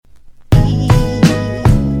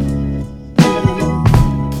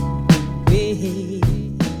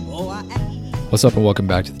What's up and welcome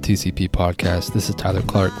back to the TCP podcast. This is Tyler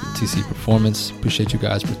Clark with TC Performance. Appreciate you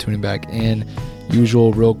guys for tuning back in.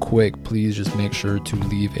 Usual, real quick, please just make sure to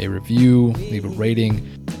leave a review, leave a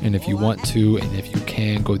rating, and if you want to, and if you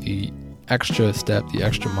can, go the extra step, the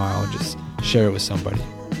extra mile, and just share it with somebody,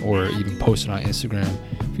 or even post it on Instagram.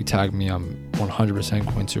 If you tag me, I'm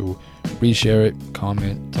 100% going to reshare it,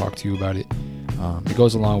 comment, talk to you about it. It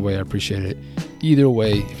goes a long way. I appreciate it. Either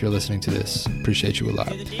way, if you're listening to this, appreciate you a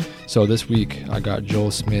lot. So this week, I got Joel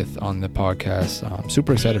Smith on the podcast. I'm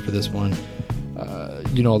super excited for this one. A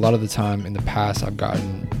lot of the time in the past, I've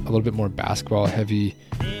gotten a little bit more basketball-heavy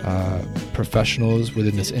professionals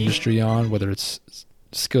within this industry on, whether it's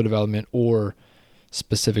skill development or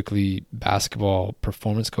specifically basketball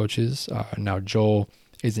performance coaches. Now, Joel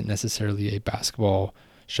isn't necessarily a basketball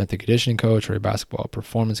strength and conditioning coach or a basketball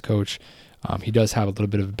performance coach. He does have a little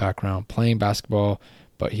bit of a background playing basketball,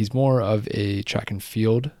 but he's more of a track and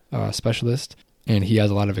field specialist, and he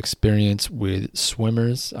has a lot of experience with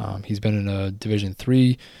swimmers. He's been in a Division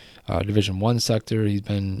III, Division I sector. He's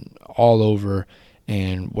been all over,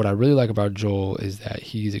 and what I really like about Joel is that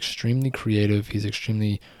he's extremely creative, he's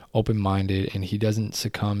extremely open-minded, and he doesn't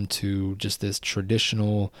succumb to just this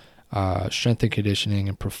traditional strength and conditioning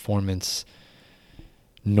and performance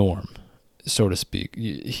norm, so to speak.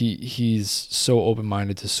 He's so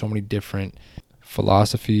open-minded to so many different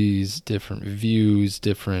philosophies, different views,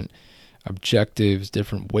 different objectives,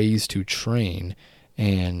 different ways to train,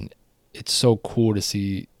 and it's so cool to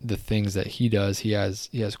see the things that he does. He has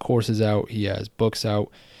courses out, he has books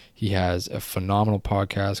out, he has a phenomenal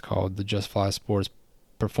podcast called the Just Fly Sports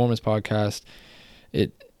Performance Podcast.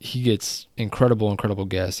 He gets incredible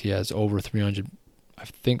guests. He has over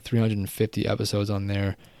 350 episodes on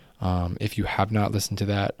there. If you have not listened to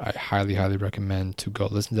that, I highly recommend to go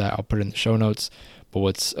listen to that. I'll put it in the show notes. But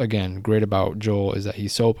what's, again, great about Joel is that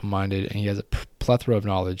he's so open-minded and he has a plethora of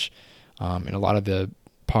knowledge. In a lot of the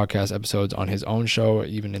podcast episodes on his own show,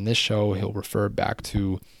 even in this show, he'll refer back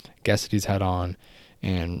to guests that he's had on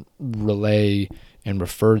and relay and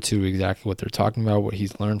refer to exactly what they're talking about, what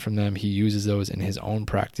he's learned from them. He uses those in his own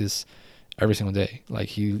practice every single day. Like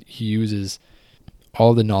he uses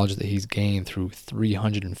all the knowledge that he's gained through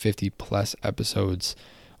 350 plus episodes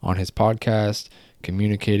on his podcast,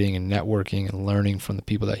 communicating and networking and learning from the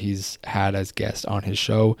people that he's had as guests on his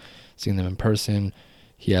show, seeing them in person.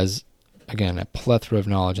 He has, again, a plethora of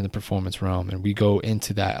knowledge in the performance realm, and we go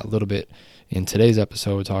into that a little bit in today's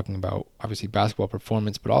episode, talking about obviously basketball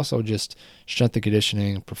performance, but also just strength and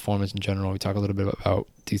conditioning, performance in general. We talk a little bit about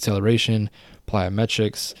deceleration,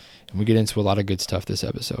 plyometrics, and we get into a lot of good stuff this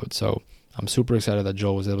episode. So I'm super excited that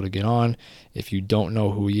Joel was able to get on. If you don't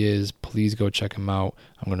know who he is, please go check him out.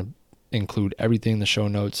 I'm going to include everything in the show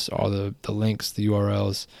notes, all the links, the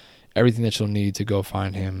URLs, everything that you'll need to go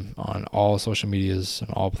find him on all social medias and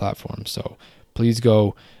all platforms. So please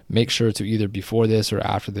go make sure to either before this or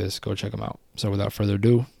after this, go check him out. So without further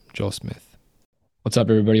ado, Joel Smith. What's up,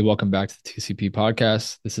 everybody? Welcome back to the TCP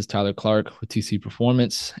podcast. This is Tyler Clark with TC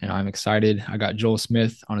Performance, and I'm excited. I got Joel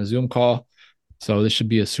Smith on a Zoom call. So this should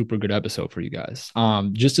be a super good episode for you guys.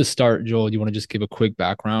 Just to start, Joel, do you want to just give a quick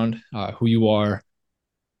background, who you are,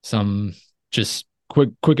 some just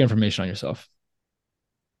quick information on yourself?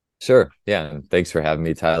 Sure. Yeah. And thanks for having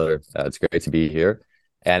me, Tyler. It's great to be here.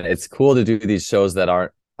 And it's cool to do these shows that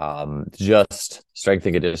aren't just strength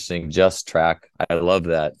and conditioning, just track. I love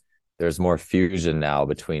that there's more fusion now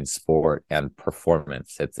between sport and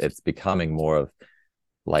performance. It's becoming more of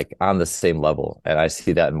like on the same level. And I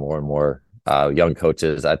see that in more and more young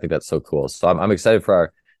coaches. I think that's so cool. So I'm excited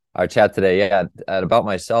for our chat today. Yeah. And about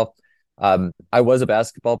myself, I was a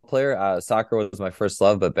basketball player. Soccer was my first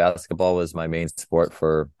love, but basketball was my main sport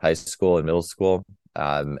for high school and middle school.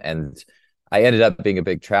 And I ended up being a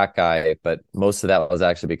big track guy, but most of that was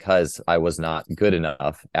actually because I was not good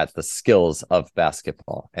enough at the skills of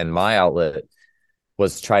basketball. And my outlet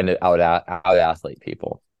was trying to out athlete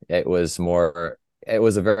people. It was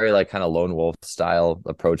a very like kind of lone wolf style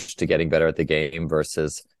approach to getting better at the game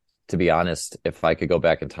versus, to be honest, if I could go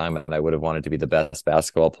back in time and I would have wanted to be the best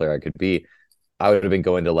basketball player I could be, I would have been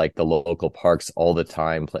going to like the local parks all the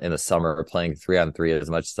time in the summer, playing 3-on-3 as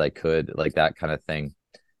much as I could, like that kind of thing,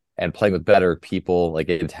 and playing with better people, like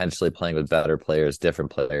intentionally playing with better players,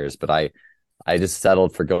 different players. But I just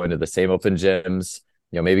settled for going to the same open gyms,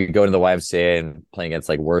 maybe going to the YMCA and playing against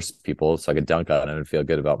like worse people so I could dunk on them and feel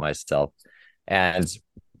good about myself. And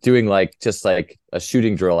doing like just like a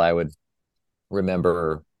shooting drill, I would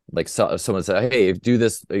remember like someone said, "Hey, do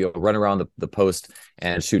this, run around the post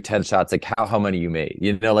and shoot 10 shots." Like how many you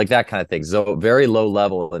made, like that kind of thing. So very low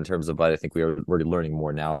level in terms of, but I think we're learning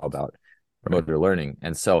more now about motor learning.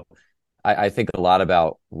 And so I think a lot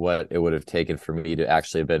about what it would have taken for me to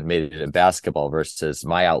actually have been made it in basketball versus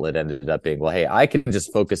my outlet ended up being, well, hey, I can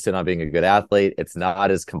just focus in on being a good athlete. It's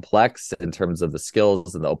not as complex in terms of the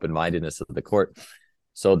skills and the open-mindedness of the court.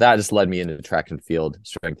 So that just led me into track and field,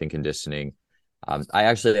 strength and conditioning. I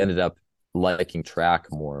actually ended up liking track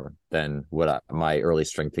more than my early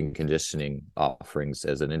strength and conditioning offerings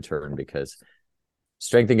as an intern, because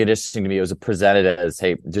strength and conditioning to me, it was presented as,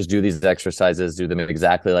 hey, just do these exercises, do them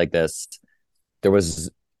exactly like this. There was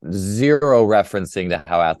zero referencing to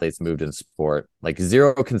how athletes moved in sport, like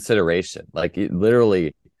zero consideration, like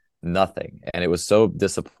literally nothing. And it was so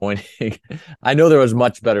disappointing. I know there was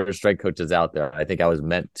much better strength coaches out there. I think I was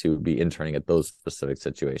meant to be interning at those specific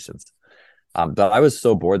situations. But I was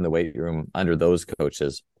so bored in the weight room under those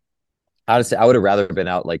coaches. Honestly, I would have rather been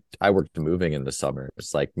out. Like, I worked moving in the summer,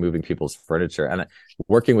 just like moving people's furniture and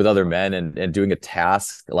working with other men and doing a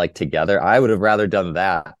task like together. I would have rather done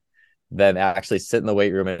that than actually sit in the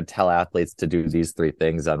weight room and tell athletes to do these three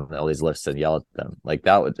things on all these lifts and yell at them. Like,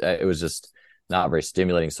 it was just not very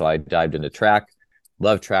stimulating. So I dived into track.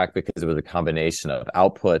 Love track because it was a combination of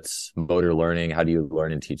outputs, motor learning, how do you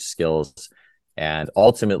learn and teach skills, and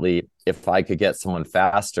ultimately, if I could get someone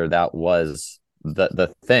faster, that was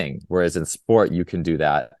the thing. Whereas in sport, you can do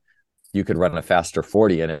that. You could run a faster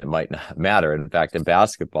 40 and it might not matter. In fact, in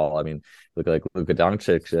basketball, I mean, look like Luka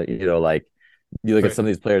Doncic, like you look at some of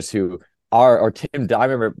these players who are, or I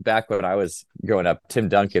remember back when I was growing up, Tim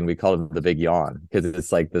Duncan, we called him the big yawn because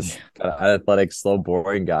it's like this kind of athletic, slow,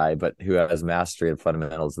 boring guy, but who has mastery and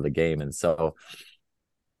fundamentals of the game. And so,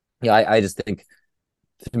 yeah, I just think,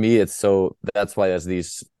 to me, it's so, that's why as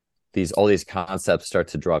these all these concepts start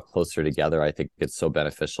to draw closer together, I think it's so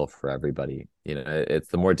beneficial for everybody. It's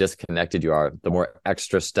the more disconnected you are, the more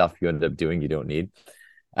extra stuff you end up doing you don't need.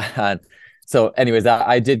 And so anyways,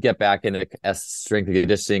 I did get back into strength and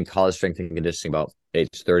conditioning, college strength and conditioning about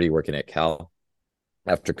age 30, working at Cal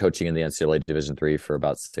after coaching in the NCAA Division III for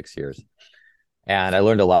about 6 years. And I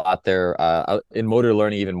learned a lot there in motor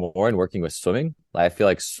learning, even more in working with swimming. I feel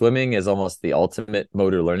like swimming is almost the ultimate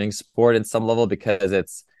motor learning sport in some level, because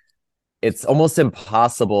it's almost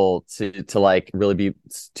impossible to like really be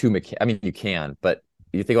too I mean, you can, but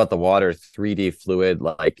you think about the water, 3D fluid,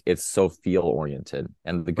 like it's so feel oriented,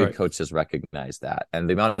 and the good coaches recognize that. And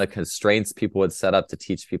the amount of constraints people would set up to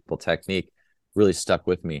teach people technique really stuck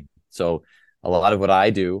with me. So a lot of what I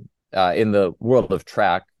do in the world of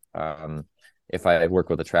track, if I work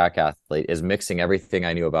with a track athlete, is mixing everything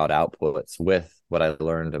I knew about outputs with what I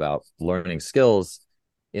learned about learning skills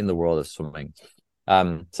in the world of swimming.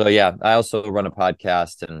 So yeah, I also run a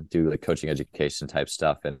podcast and do the coaching education type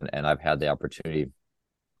stuff. And I've had the opportunity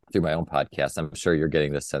through my own podcast. I'm sure you're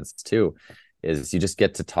getting this sense too, is you just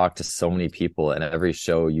get to talk to so many people, and every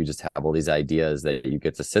show you just have all these ideas that you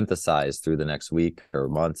get to synthesize through the next week or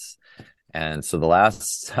months. And so the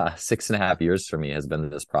last 6.5 years for me has been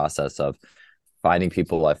this process of finding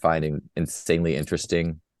people I find insanely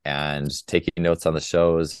interesting and taking notes on the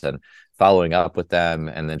shows and following up with them,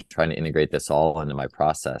 and then trying to integrate this all into my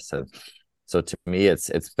process. And so to me, it's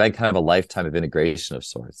been kind of a lifetime of integration of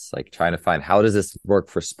sorts, like trying to find, how does this work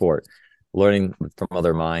for sport, learning from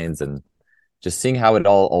other minds, and just seeing how it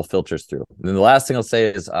all filters through. And then the last thing I'll say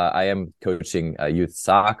is I am coaching youth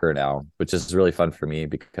soccer now, which is really fun for me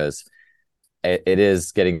because it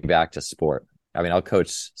is getting back to sport. I mean, I'll coach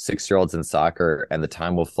 6-year-olds in soccer, and the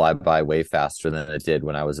time will fly by way faster than it did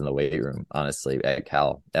when I was in the weight room, honestly, at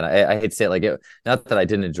Cal. And I hate to say it, like, not that I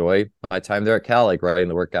didn't enjoy my time there at Cal, like writing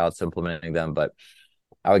the workouts, implementing them, but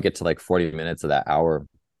I would get to like 40 minutes of that hour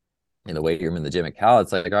in the weight room in the gym at Cal.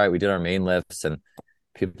 It's like, all right, we did our main lifts, and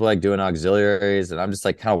people like doing auxiliaries, and I'm just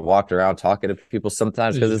like kind of walking around talking to people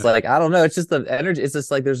sometimes, because it's like, I don't know, it's just the energy. It's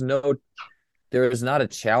just like there is not a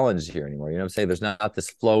challenge here anymore. You know what I'm saying? There's not this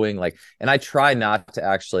flowing, like, and I try not to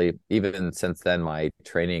actually, even since then, my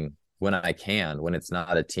training, when I can, when it's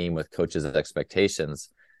not a team with coaches' expectations,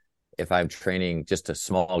 if I'm training just a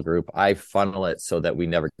small group, I funnel it so that we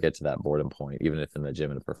never get to that boredom point, even if in the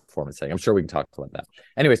gym in a performance setting. I'm sure we can talk about that.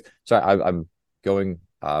 Anyways, sorry, I'm going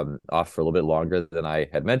off for a little bit longer than I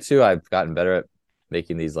had meant to. I've gotten better at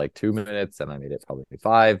making these like 2 minutes, and I made it probably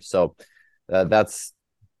 5. So that's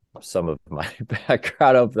some of my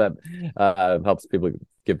background. Of that helps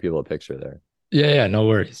give people a picture there. Yeah, no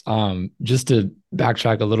worries. Just to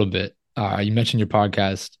backtrack a little bit, you mentioned your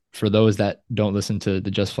podcast. For those that don't listen to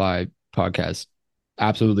the Just Fly podcast,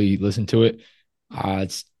 absolutely listen to it.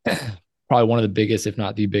 It's probably one of the biggest, if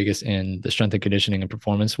not the biggest, in the strength and conditioning and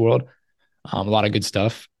performance world. A lot of good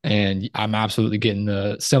stuff, and I'm absolutely getting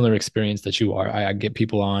the similar experience that you are. I get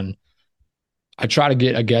people on. I try to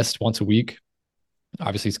get a guest once a week,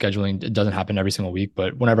 Obviously, scheduling, it doesn't happen every single week,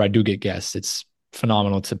 but whenever I do get guests, it's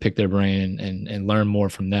phenomenal to pick their brain and learn more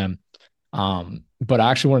from them. But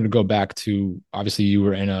I actually wanted to go back to, obviously you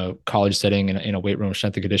were in a college setting in a weight room,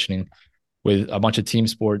 strength and conditioning with a bunch of team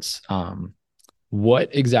sports. What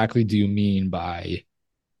exactly do you mean by,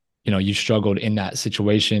 you struggled in that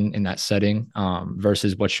situation, in that setting,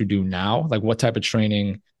 versus what you do now? Like what type of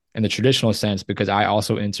training in the traditional sense? Because I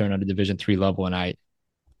also intern at a Division III level, and I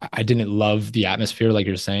didn't love the atmosphere, like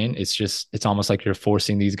you're saying. It's almost like you're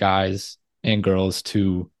forcing these guys and girls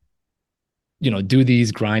to, do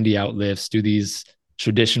these grindy out lifts, do these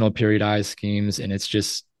traditional periodized schemes, and it's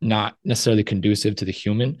just not necessarily conducive to the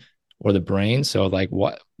human or the brain. So, like,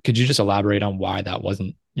 what could you just elaborate on why that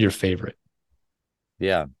wasn't your favorite?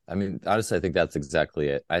 Yeah. I mean, honestly, I think that's exactly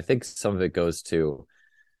it. I think some of it goes to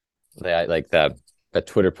like that a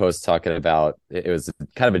Twitter post talking about it was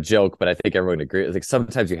kind of a joke, but I think everyone agrees. Like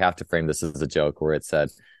sometimes you have to frame this as a joke where it said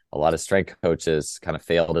a lot of strength coaches kind of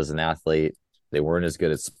failed as an athlete. They weren't as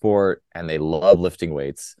good at sport and they love lifting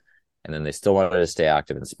weights. And then they still wanted to stay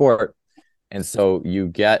active in sport. And so you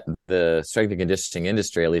get the strength and conditioning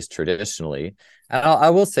industry, at least traditionally. And I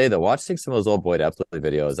will say that watching some of those old Boyd Epley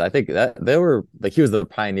videos, I think that they were like, he was the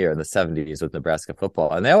pioneer in the 70s with Nebraska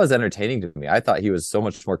football. And that was entertaining to me. I thought he was so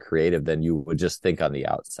much more creative than you would just think on the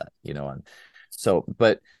outset, And so,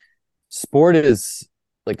 but sport is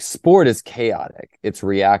chaotic. It's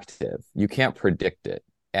reactive. You can't predict it.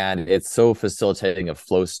 And it's so facilitating of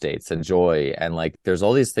flow states and joy. And like, there's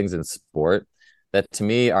all these things in sport that to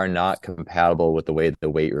me are not compatible with the way the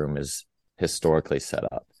weight room is historically set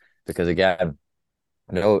up. Because again,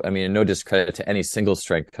 no discredit to any single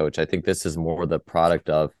strength coach. I think this is more the product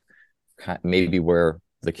of maybe where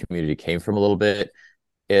the community came from a little bit.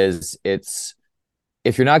 It's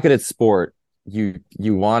if you're not good at sport, you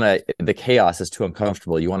want to, the chaos is too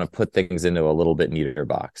uncomfortable. You want to put things into a little bit neater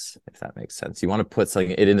box, if that makes sense. You want to put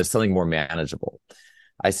it into something more manageable.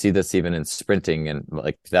 I see this even in sprinting, and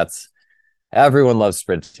like everyone loves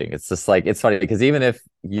sprinting. It's just like, it's funny because even if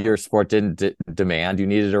your sport didn't demand you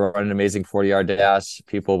needed to run an amazing 40-yard dash,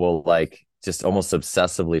 people will like just almost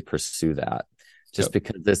obsessively pursue that just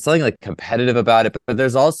because there's something like competitive about it. But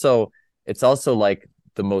it's also like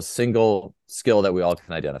the most single skill that we all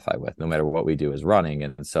can identify with, no matter what we do, is running.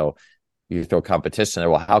 And so you throw competition there.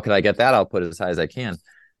 Well, how can I get that output as high as I can?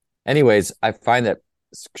 Anyways, I find that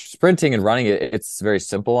sprinting and running, it's very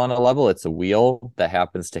simple on a level. It's a wheel that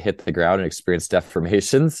happens to hit the ground and experience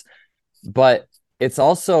deformations. But it's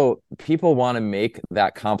also, people want to make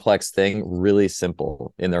that complex thing really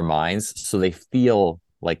simple in their minds so they feel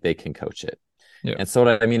like they can coach it. Yeah. And so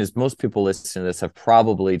what I mean is most people listening to this have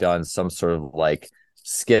probably done some sort of like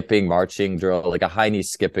skipping, marching drill, like a high knee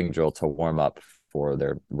skipping drill to warm up for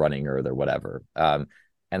their running or their whatever. And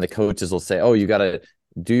the coaches will say, oh, you got to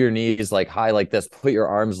do your knees like high like this, put your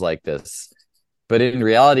arms like this. But in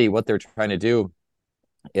reality, what they're trying to do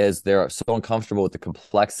is they're so uncomfortable with the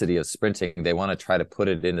complexity of sprinting. They want to try to put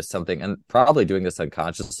it into something, and probably doing this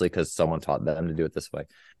unconsciously because someone taught them to do it this way.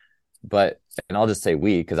 And I'll just say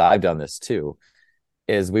because I've done this too,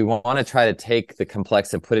 is we want to try to take the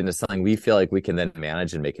complex and put it into something we feel like we can then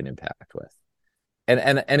manage and make an impact with.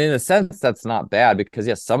 And in a sense, that's not bad because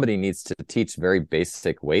yes, somebody needs to teach very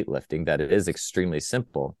basic weightlifting that it is extremely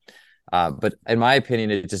simple. But in my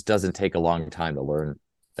opinion, it just doesn't take a long time to learn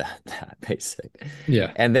that basic.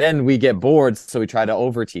 Yeah. And then we get bored, so we try to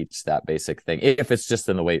overteach that basic thing if it's just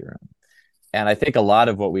in the weight room. And I think a lot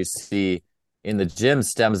of what we see in the gym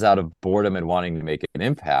stems out of boredom and wanting to make an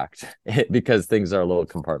impact because things are a little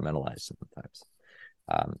compartmentalized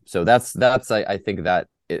sometimes. So that's I think that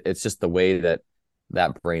it's just the way that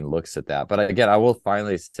brain looks at that. But again, I will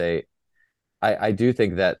finally say, I do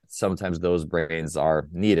think that sometimes those brains are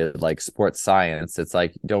needed, like sports science. It's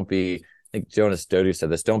like, I think Jonas Dodu said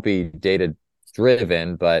this, don't be data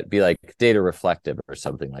driven, but be like data reflective or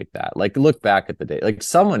something like that. Like look back at the data, like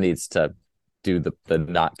someone needs to do the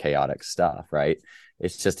not chaotic stuff, right?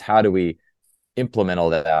 It's just how do we implement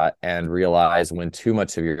all that and realize when too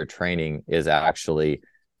much of your training is actually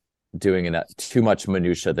doing too much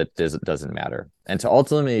minutia that doesn't matter. And to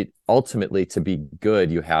ultimately to be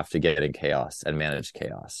good, you have to get in chaos and manage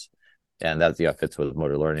chaos. And that fits with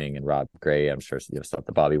motor learning and Rob Gray. I'm sure stuff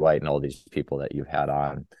that Bobby White and all these people that you've had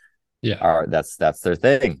on. Yeah, that's their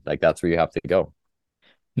thing. Like that's where you have to go.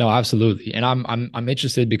 No, absolutely. And I'm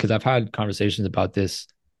interested because I've had conversations about this,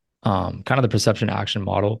 kind of the perception action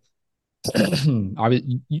model.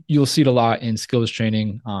 You'll see it a lot in skills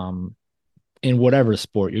training. In whatever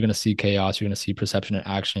sport, you're going to see chaos. You're going to see perception and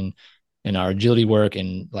action in our agility work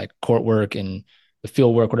and like court work and the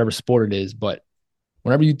field work, whatever sport it is. But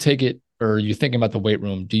whenever you take it or you're thinking about the weight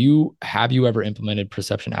room, have you ever implemented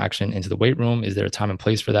perception action into the weight room? Is there a time and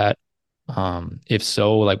place for that? If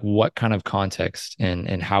so, like what kind of context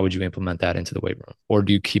and how would you implement that into the weight room, or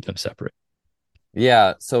do you keep them separate?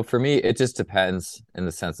 Yeah, so for me, it just depends in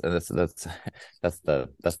the sense, and that's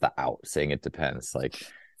the out saying it depends. Like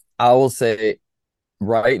I will say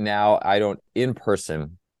right now, I don't in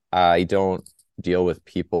person, I don't deal with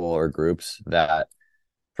people or groups that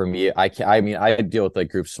for me, I mean, I deal with like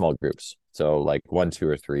groups, small groups. So like one, two,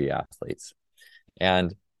 or three athletes.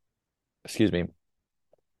 And excuse me.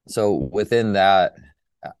 So within that,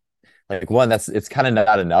 like one, it's kind of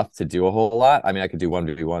not enough to do a whole lot. I mean, I could do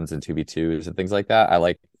 1v1s and 2v2s and things like that. I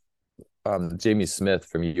like Jamie Smith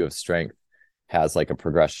from U of Strength has like a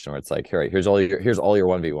progression where it's like, here, here's all your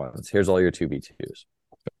 1v1s, here's all your 2v2s.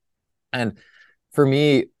 And for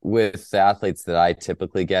me, with the athletes that I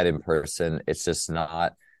typically get in person, it's just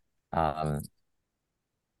not um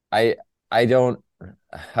I I don't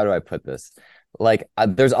how do I put this? Like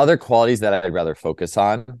there's other qualities that I'd rather focus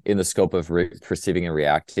on in the scope of perceiving and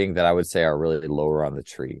reacting that I would say are really lower on the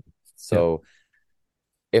tree. Yep. So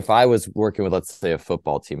if I was working with, let's say, a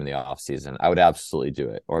football team in the off season, I would absolutely do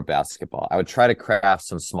it, or basketball. I would try to craft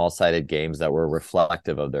some small-sided games that were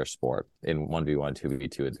reflective of their sport in 1v1,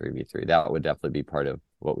 2v2, and 3v3. That would definitely be part of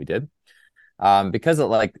what we did. Because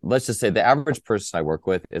like, let's just say the average person I work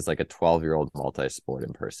with is like a 12-year-old multi-sport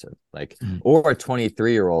in person, like, or a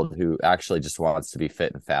 23-year-old who actually just wants to be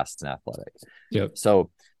fit and fast and athletic. Yep.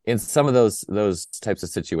 So in some of those types of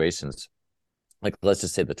situations, like let's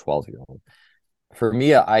just say the 12-year-old, for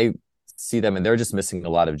me, I see them and they're just missing a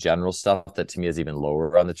lot of general stuff that to me is even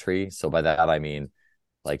lower on the tree. So by that, I mean,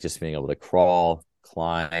 like just being able to crawl,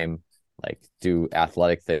 climb, like do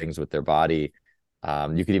athletic things with their body.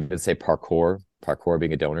 You could even say parkour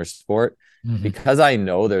being a donor sport, because I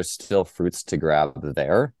know there's still fruits to grab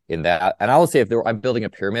there in that. And I will say, I'm building a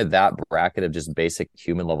pyramid, that bracket of just basic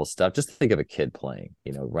human level stuff, just think of a kid playing,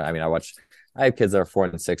 I mean, I have kids that are 4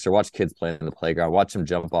 and 6, or watch kids play in the playground, watch them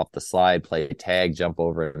jump off the slide, play tag, jump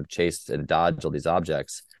over and chase and dodge all these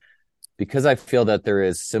objects, because I feel that there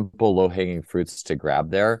is simple low hanging fruits to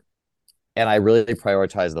grab there. And I really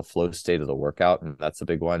prioritize the flow state of the workout. And that's a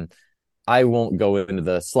big one. I won't go into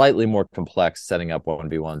the slightly more complex setting up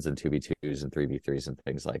 1v1s and 2v2s and 3v3s and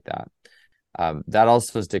things like that. That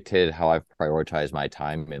also has dictated how I've prioritized my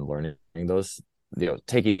time in learning those,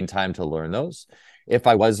 taking time to learn those. If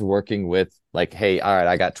I was working with like, hey, all right,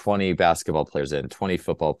 I got 20 basketball players in, 20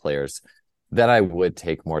 football players, then I would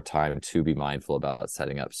take more time to be mindful about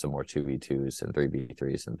setting up some more 2v2s and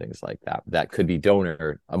 3v3s and things like that. That could be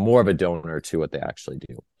more of a donor to what they actually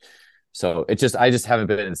do. So I just haven't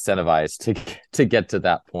been incentivized to get to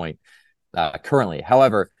that point currently.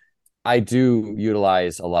 However, I do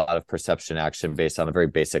utilize a lot of perception action based on a very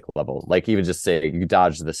basic level. Like even just say you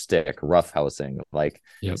dodge the stick, roughhousing, like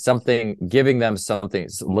something, giving them something,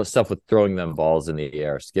 stuff with throwing them balls in the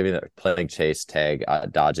air, giving them playing chase, tag,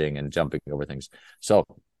 dodging and jumping over things. So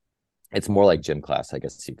it's more like gym class, I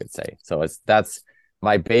guess you could say. So that's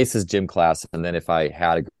my base is gym class. And then if I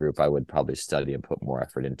had a group, I would probably study and put more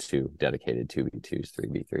effort into dedicated 2v2s,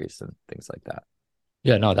 3v3s and things like that.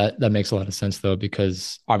 Yeah, no, that makes a lot of sense though,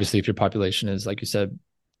 because obviously if your population is, like you said,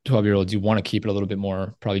 12-year-olds, you want to keep it a little bit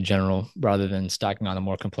more probably general rather than stacking on the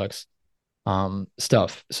more complex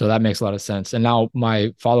stuff. So that makes a lot of sense. And now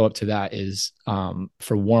my follow-up to that is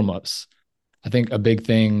for warm-ups. I think a big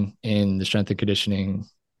thing in the strength and conditioning,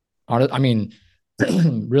 I mean,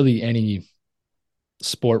 really any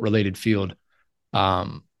sport related field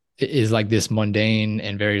is like this mundane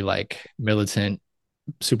and very like militant,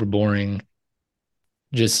 super boring,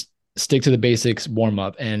 just stick to the basics, warm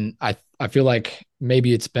up. And I feel like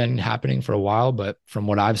maybe it's been happening for a while, but from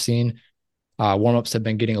what I've seen, warm ups have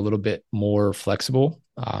been getting a little bit more flexible,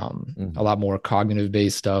 a lot more cognitive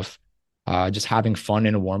based stuff, just having fun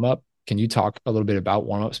in a warm up. Can you talk a little bit about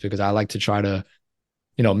warm ups? Because I like to try to,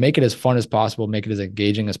 make it as fun as possible, make it as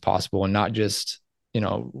engaging as possible, and not just,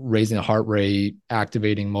 raising the heart rate,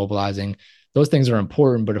 activating, mobilizing. Those things are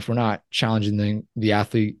important, but if we're not challenging the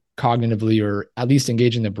athlete cognitively or at least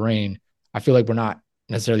engaging the brain, I feel like we're not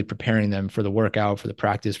necessarily preparing them for the workout, for the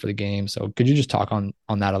practice, for the game. So could you just talk on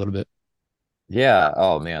that a little bit? Yeah.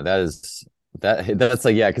 Oh man, that's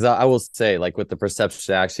like, yeah, because I will say, like with the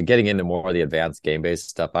perception action, getting into more of the advanced game-based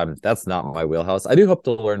stuff, that's not my wheelhouse. I do hope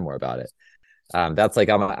to learn more about it. That's like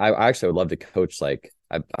I actually would love to coach, like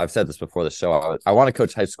I've said this before the show. I want to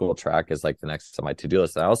coach high school track is like the next on my to-do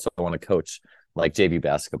list. I also want to coach like JV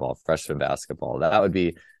basketball, freshman basketball. That would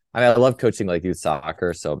be, I mean, I love coaching like youth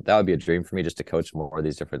soccer, so that would be a dream for me, just to coach more of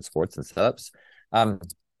these different sports and setups. But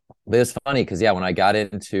it's funny because when I got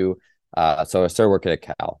into So I started working at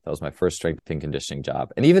Cal. That was my first strength and conditioning job.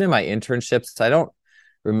 And even in my internships, I don't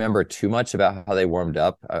remember too much about how they warmed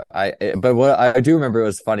up. But what I do remember, it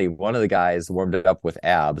was funny. One of the guys warmed it up with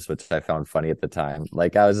abs, which I found funny at the time.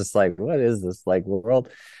 Like I was just like, what is this like world?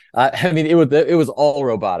 I mean, it was all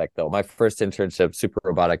robotic though. My first internship, super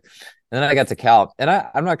robotic. And then I got to Cal, and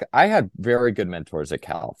I had very good mentors at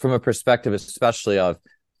Cal from a perspective, especially of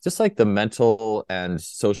just like the mental and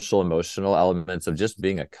social emotional elements of just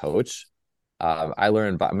being a coach. I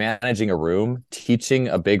learned about managing a room, teaching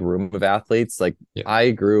a big room of athletes. Like Yeah.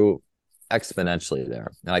 I grew exponentially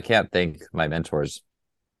there, and I can't thank my mentors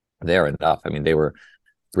there enough. I mean, they were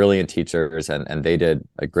brilliant teachers, and they did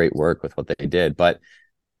a great work with what they did. But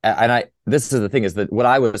and I this is the thing, is that what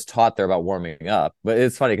I was taught there about warming up. But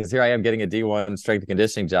it's funny because here I am getting a D1 strength and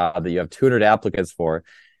conditioning job that you have 200 applicants for,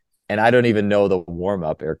 and I don't even know the warm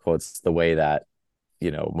up, air quotes, the way that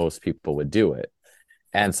most people would do it.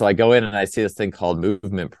 And so I go in and I see this thing called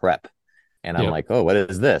movement prep. And I'm Yep. like, oh, what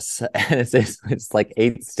is this? And it's like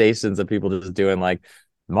 8 stations of people just doing like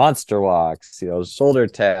monster walks, shoulder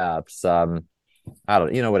taps. I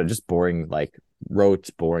don't, what, just boring, like rote,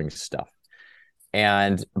 boring stuff.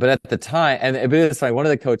 But at the time, but it's funny, one of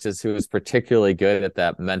the coaches who was particularly good at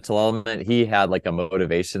that mental element, he had like a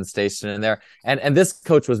motivation station in there. And this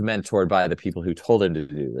coach was mentored by the people who told him to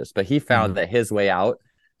do this, but he found that his way out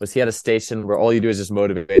was he had a station where all you do is just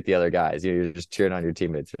motivate the other guys. You're just cheering on your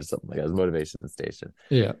teammates or something like that. It was a motivation station.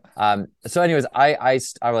 Yeah. So anyways, I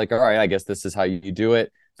was like, all right, I guess this is how you do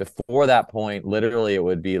it. Before that point, literally it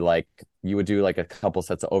would be like you would do like a couple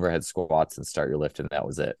sets of overhead squats and start your lift, and that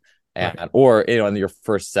was it. And Right. or and your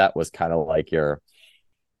first set was kind of like your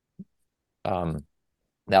that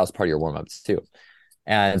was part of your warm-ups too.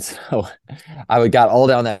 And so I got all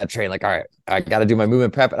down that train, like, all right, I got to do my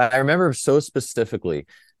movement prep. And I remember so specifically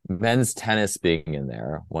men's tennis being in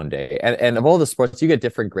there one day. And of all the sports, you get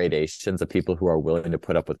different gradations of people who are willing to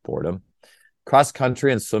put up with boredom. Cross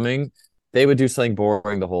country and swimming, they would do something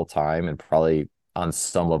boring the whole time and probably on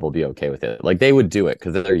some level be okay with it. Like they would do it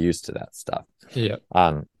because they're used to that stuff. Yeah.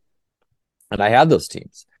 And I had those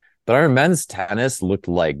teams, but our men's tennis looked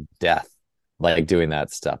like death, like doing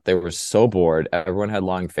that stuff. They were so bored. Everyone had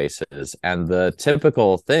long faces. And the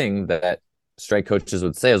typical thing that strength coaches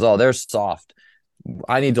would say is, oh, they're soft.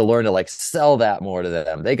 I need to learn to like sell that more to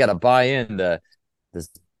them. They got to buy into this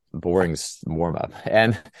boring warm up.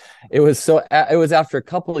 And it was after a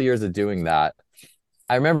couple of years of doing that.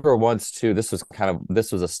 I remember once too, this was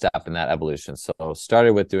a step in that evolution. So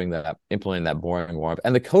started with doing that, implementing that boring warm up.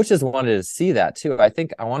 And the coaches wanted to see that too.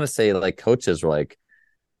 I want to say like coaches were like,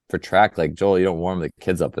 for track, like, Joel, you don't warm the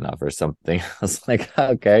kids up enough or something. I was like,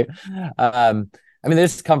 okay. I mean, they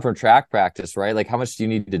just come from track practice, right? Like, how much do you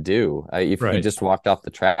need to do? If you Right. just walked off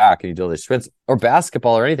the track and you do all these sprints, or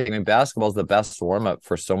basketball or anything. I mean, basketball is the best warm up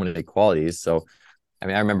for so many qualities. So, I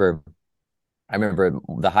mean, I remember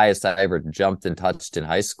the highest I ever jumped and touched in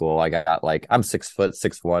high school. I got like, I'm 6',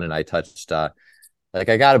 6'1", and I touched like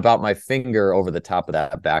I got about my finger over the top of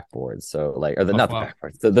that backboard. So like, or Oh, not the wow.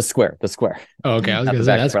 backboard, the square, Oh, okay. I was not gonna the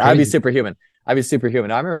say that's backboard. I'd be crazy. superhuman. I'd be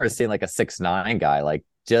superhuman. I remember seeing like a 6'9" guy, like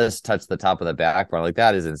just touch the top of the backboard. Like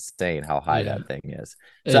that is insane how high Yeah, that thing is.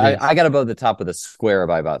 So it is. I got above the top of the square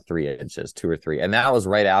by about 3 inches, 2 or 3. And that was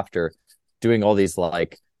right after doing all these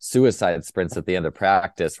like suicide sprints at the end of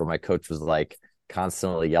practice where my coach was like,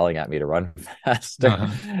 constantly yelling at me to run faster.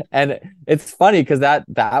 Uh-huh. And it's funny because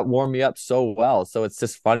that warmed me up so well. So it's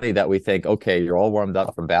just funny that we think, okay, you're all warmed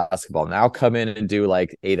up from basketball, now come in and do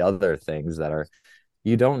like 8 other things that are,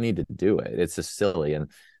 you don't need to do it. It's just silly.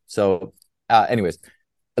 And so anyways,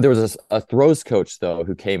 there was a throws coach though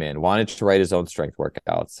who came in, wanted to write his own strength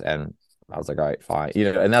workouts, and I was like, all right, fine.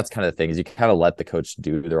 And that's kind of the thing, is you kind of let the coach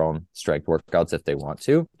do their own strength workouts if they want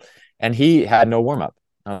to. And he had no warm up.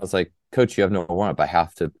 I was like, coach, you have no warm up. I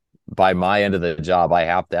have to, by my end of the job, I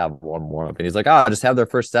have to have one warm up. And he's like, oh, just have their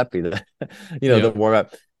first step be the, the Yeah. warm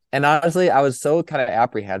up. And honestly, I was so kind of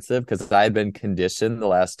apprehensive because I had been conditioned the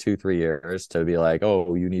last 2-3 years to be like,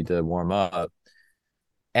 oh, you need to warm up.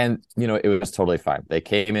 And, it was totally fine. They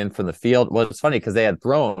came in from the field. Well, it's funny because they had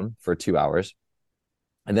thrown for 2 hours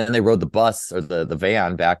and then they rode the bus or the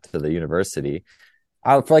van back to the university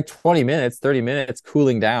out for like 20 minutes, 30 minutes,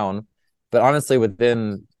 cooling down. But honestly,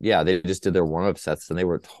 they just did their warm-up sets and they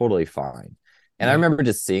were totally fine. And I Yeah. remember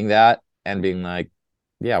just seeing that and being like,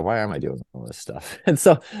 yeah, why am I doing all this stuff? And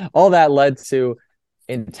so all that led to,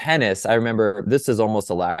 in tennis, I remember, this is almost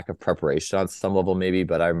a lack of preparation on some level maybe,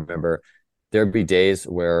 but I remember there'd be days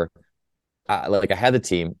where like I had the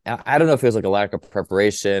team. I don't know if it was like a lack of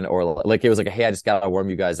preparation or like it was like, hey, I just gotta warm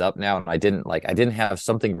you guys up now. And I didn't have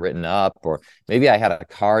something written up, or maybe I had a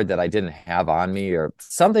card that I didn't have on me, or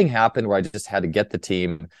something happened where I just had to get the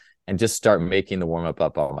team and just start making the warm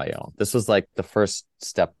up on my own. This was like the first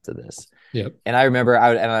step to this. Yep. And I remember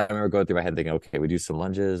going through my head thinking, okay, we do some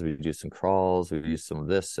lunges, we do some crawls, we do some of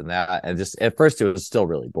this and that. And just at first it was still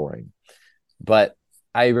really boring. But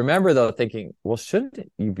I remember though thinking, well,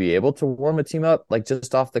 shouldn't you be able to warm a team up like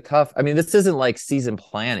just off the cuff? I mean, this isn't like season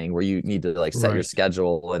planning where you need to like set your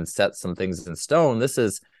schedule and set some things in stone. This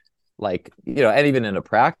is like, and even in a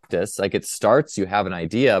practice, like it starts, you have an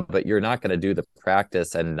idea, but you're not going to do the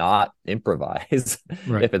practice and not improvise.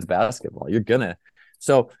 If it's basketball. You're gonna.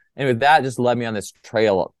 So anyway, that just led me on this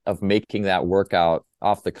trail of making that workout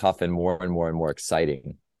off the cuff and more and more and more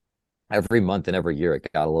exciting. Every month and every year, it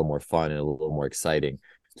got a little more fun and a little more exciting,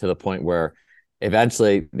 to the point where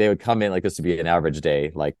eventually they would come in, like this would be an average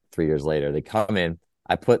day, like 3 years later, they come in,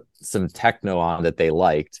 I put some techno on that they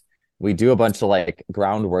liked. We do a bunch of like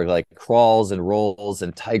groundwork, like crawls and rolls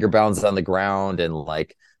and tiger bounds on the ground and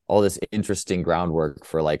like all this interesting groundwork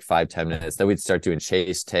for like 5-10 minutes. Then we'd start doing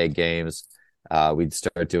chase tag games. We'd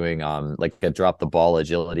start doing like a drop the ball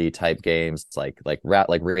agility type games, like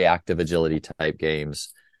reactive agility type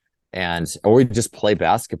games. Or we just play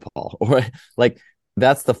basketball. Or like,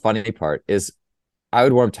 that's the funny part, is I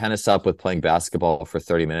would warm tennis up with playing basketball for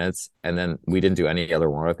 30 minutes, and then we didn't do any other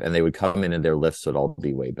warm up, and they would come in and their lifts would all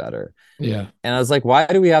be way better. Yeah. And I was like, why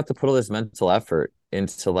do we have to put all this mental effort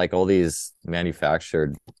into like all these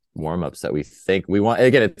manufactured warm ups that we think we want?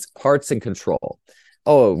 Again, it's parts and control.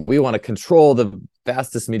 Oh, we want to control the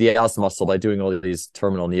vastus medialis muscle by doing all these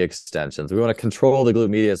terminal knee extensions. We want to control the glute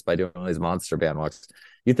medius by doing all these monster band walks.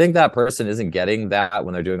 You think that person isn't getting that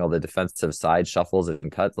when they're doing all the defensive side shuffles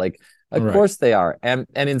and cuts? Like, of course they are. And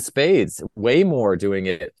in spades, way more doing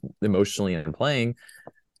it emotionally and playing.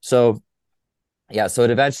 So yeah, so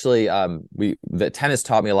it eventually the tennis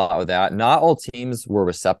taught me a lot with that. Not all teams were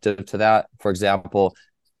receptive to that. For example,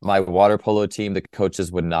 my water polo team, the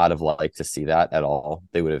coaches would not have liked to see that at all.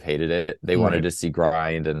 They would have hated it. They wanted to see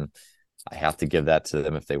grind, and I have to give that to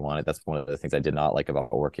them if they want it. That's one of the things I did not like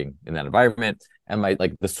about working in that environment. And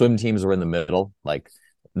the swim teams were in the middle. Like,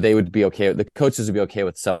 they would be okay. The coaches would be okay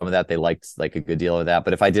with some of that. They liked like a good deal of that.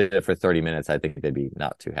 But if I did it for 30 minutes, I think they'd be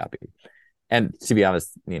not too happy. And to be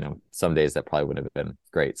honest, some days that probably wouldn't have been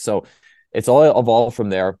great. So it's all evolved from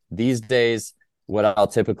there. These days, what I'll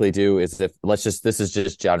typically do is, this is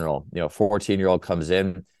just general, 14-year-old comes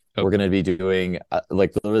in, we're going to be doing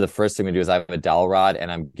like literally the first thing we do is I have a dowel rod,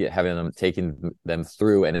 and I'm having them taking them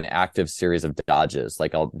through an active series of dodges.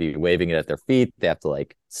 Like, I'll be waving it at their feet. They have to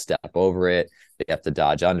like step over it. They have to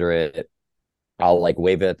dodge under it. I'll like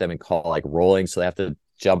wave it at them and call like rolling. So they have to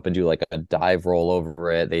jump and do like a dive roll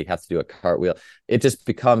over it. They have to do a cartwheel. It just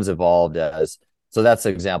becomes evolved as. So that's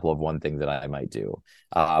an example of one thing that I might do.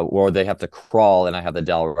 Or they have to crawl, and I have the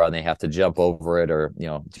dowel rod, and they have to jump over it, or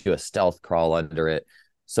do a stealth crawl under it.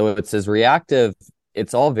 So it's as reactive.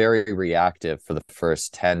 It's all very reactive for the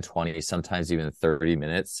first 10, 20, sometimes even 30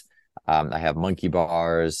 minutes. I have monkey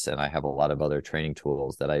bars, and I have a lot of other training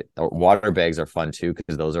tools water bags are fun too,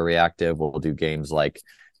 because those are reactive. We'll do games like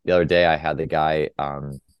the other day I had the guy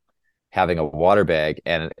having a water bag,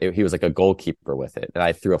 and he was like a goalkeeper with it. And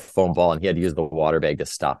I threw a foam ball, and he had to use the water bag to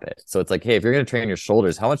stop it. So it's like, hey, if you're going to train your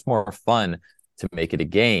shoulders, how much more fun to make it a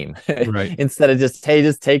game instead of just, hey,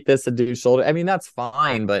 just take this and do shoulder. I mean, that's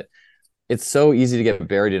fine, but it's so easy to get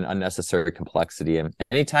buried in unnecessary complexity. And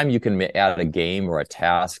anytime you can add a game or a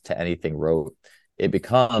task to anything rote, it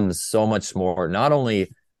becomes so much more, not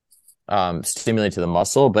only stimulating to the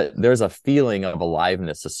muscle, but there's a feeling of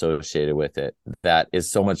aliveness associated with it that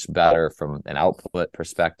is so much better from an output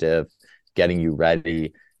perspective, getting you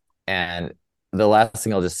ready. And the last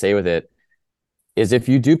thing I'll just say with it is, if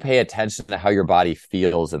you do pay attention to how your body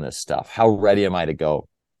feels in this stuff, how ready am I to go?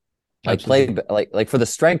 Like, play, like for the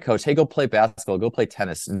strength coach, hey, go play basketball, go play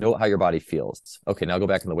tennis, note how your body feels. Okay, now go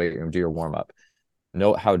back in the weight room, do your warm up.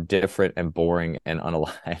 Note how different and boring and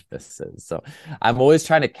unalive this is. So I'm always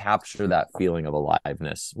trying to capture that feeling of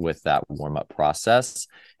aliveness with that warm up process.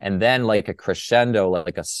 And then like a crescendo,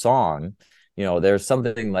 like a song, there's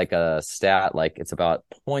something like a stat, like it's about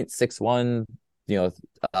 0.61, so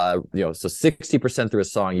 60% through a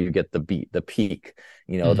song, you get the beat, the peak,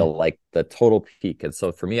 the total peak. And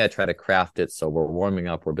so for me, I try to craft it so we're warming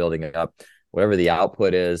up, we're building it up, whatever the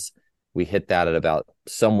output is, we hit that at about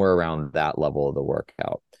somewhere around that level of the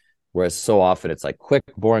workout. Whereas so often it's like quick,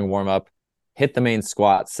 boring warm up, hit the main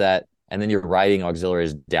squat set, and then you're riding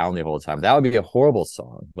auxiliaries down the whole time. That would be a horrible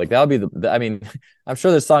song. Like that would be I mean, I'm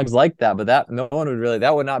sure there's songs like that, but that no one would really,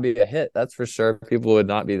 that would not be a hit. That's for sure. People would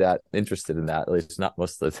not be that interested in that, at least not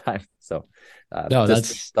most of the time. So No, just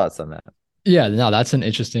that's thoughts on that. yeah, no, that's an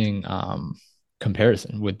interesting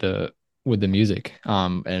comparison with the music.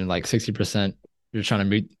 And like 60% you're trying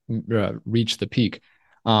to reach the peak.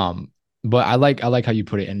 Um, but I like how you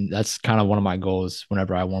put it, and that's kind of one of my goals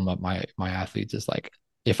whenever I warm up my athletes is like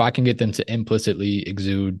if I can get them to implicitly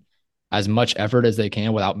exude as much effort as they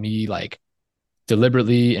can without me like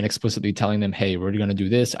deliberately and explicitly telling them, hey, we're going to do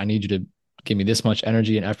this. I need you to give me this much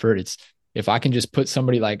energy and effort. It's if I can just put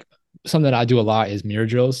somebody like something that I do a lot is mirror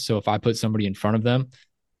drills. So if I put somebody in front of them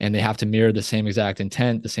and they have to mirror the same exact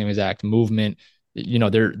intent, the same exact movement, you know,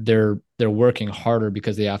 they're working harder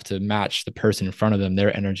because they have to match the person in front of them,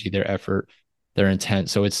 their energy, their effort, their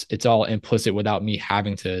intent. So it's all implicit without me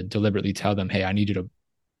having to deliberately tell them, hey, I need you to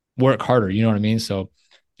work harder. You know what I mean? So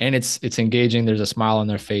and it's engaging. There's a smile on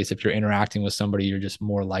their face. If you're interacting with somebody, you're just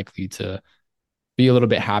more likely to be a little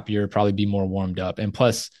bit happier, probably be more warmed up. And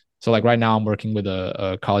plus, so like right now I'm working with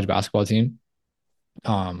a college basketball team.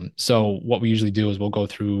 So what we usually do is we'll go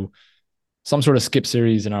through some sort of skip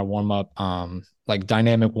series in our warm up, like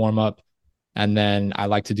dynamic warm up. And then I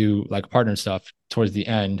like to do like partner stuff towards the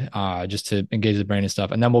end, just to engage the brain and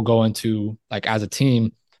stuff. And then we'll go into like as a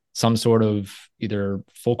team, some sort of either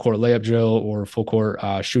full court layup drill or full court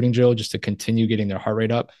shooting drill, just to continue getting their heart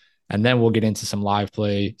rate up. And then we'll get into some live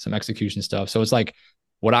play, some execution stuff. So it's like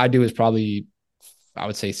what I do is probably, I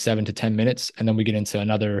would say 7 to 10 minutes. And then we get into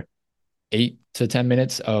another 8 to 10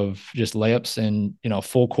 minutes of just layups and, you know,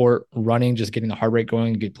 full court running, just getting the heart rate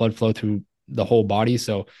going, get blood flow through the whole body.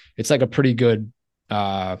 So it's like a pretty good,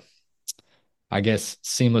 I guess,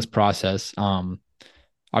 seamless process.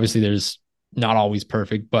 Obviously there's not always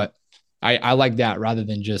perfect, but I like that rather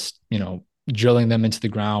than just, you know, drilling them into the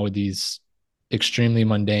ground with these extremely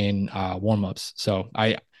mundane warm-ups. So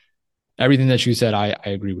everything that you said, I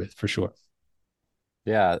agree with for sure.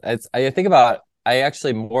 Yeah, I think about I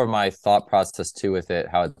actually more of my thought process too with it,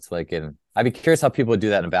 how it's like in I'd be curious how people would do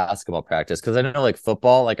that in basketball practice because I know like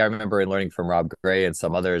football, like I remember learning from Rob Gray and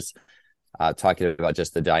some others talking about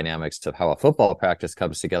just the dynamics of how a football practice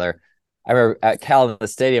comes together. I remember at Cal in the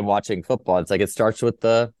stadium watching football. It's like it starts with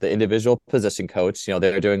the individual position coach. You know,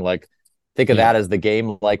 they're doing like think of Yeah. that as the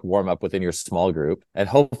game like warm up within your small group, and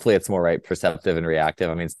hopefully it's more right perceptive and reactive.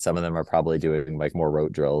 I mean, some of them are probably doing like more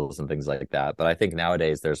rote drills and things like that, but I think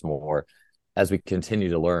nowadays there's more as we continue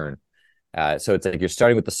to learn. So it's like you're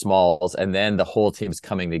starting with the smalls and then the whole team's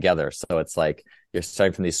coming together. So it's like you're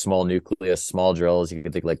starting from these small nucleus, small drills. You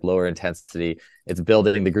can think like lower intensity. It's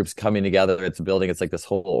building, the group's coming together. It's building, it's like this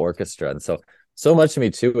whole orchestra. And so much of me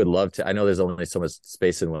too would love to. I know there's only so much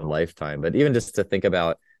space in one lifetime, but even just to think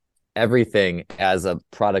about everything as a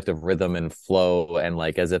product of rhythm and flow and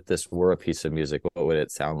like as if this were a piece of music, what would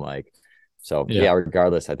it sound like? So Yeah. yeah,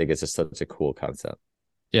 regardless, I think it's just such a cool concept.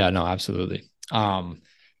 Yeah, no, absolutely.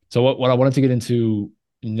 So what I wanted to get into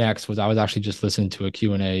next was I was actually just listening to a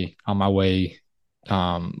Q&A on my way,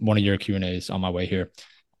 one of your Q&As on my way here.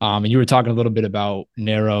 And you were talking a little bit about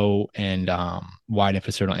narrow and wide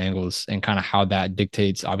infrasternal angles and kind of how that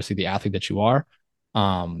dictates obviously the athlete that you are.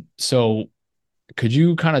 So could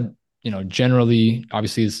you kind of, you know, generally,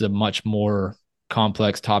 obviously this is a much more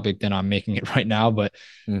complex topic than I'm making it right now, but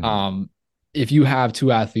Mm-hmm. um, if you have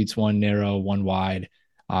two athletes, one narrow, one wide,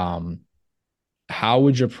 um, how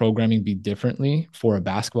would your programming be differently for a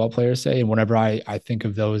basketball player, say? And whenever I think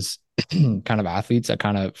of those kind of athletes, that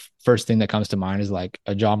kind of first thing that comes to mind is like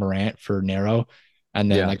a John Morant for narrow,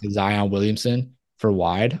 and then Yeah. like a Zion Williamson for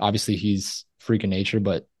wide. Obviously, he's freak of nature,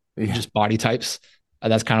 but Yeah. just body types.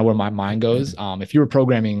 That's kind of where my mind goes. If you were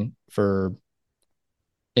programming for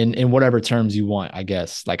in whatever terms you want, I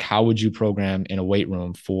guess, like how would you program in a weight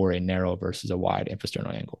room for a narrow versus a wide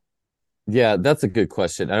infrasternal angle? Yeah, that's a good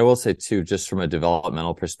question. And I will say too, just from a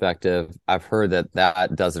developmental perspective, I've heard that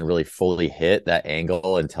that doesn't really fully hit that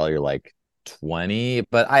angle until you're like 20,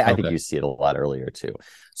 but I think Okay. you see it a lot earlier too.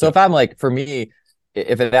 So Yep. if I'm like, for me,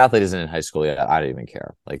 if an athlete isn't in high school yet, I don't even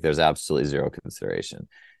care. Like there's absolutely zero consideration.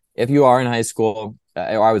 If you are in high school,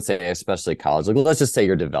 or I would say especially college, like let's just say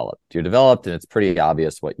you're developed and it's pretty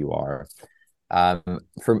obvious what you are.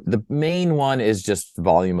 For the main one is just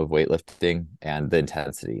volume of weightlifting and the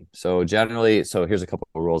intensity. So generally, so here's a couple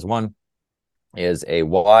of rules. One is a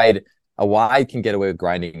wide can get away with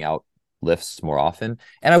grinding out lifts more often.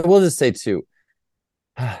 And I will just say too,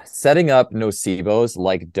 Setting up nocebos,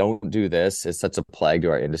 like don't do this, is such a plague to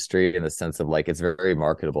our industry in the sense of like it's very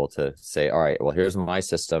marketable to say, all right, well, here's my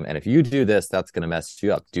system. And if you do this, that's going to mess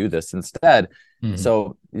you up. Do this instead. Hmm.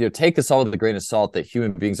 So, take this all with a grain of salt that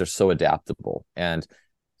human beings are so adaptable.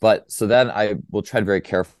 But so then I will tread very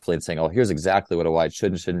carefully in saying, oh, here's exactly what a wide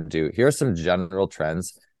should and shouldn't do. Here are some general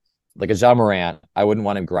trends. Like a John Morant, I wouldn't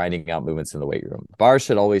want him grinding out movements in the weight room. Bars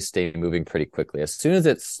should always stay moving pretty quickly. As soon as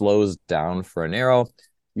it slows down for an arrow,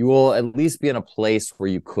 you will at least be in a place where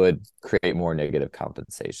you could create more negative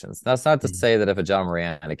compensations. That's not to say that if a John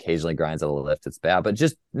Morant occasionally grinds out a lift, it's bad, but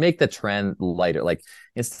just make the trend lighter. Like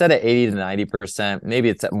instead of 80 to 90%, maybe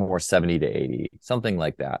it's at more 70 to 80, something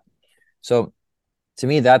like that. So to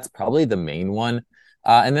me, that's probably the main one.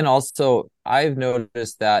 And then also, I've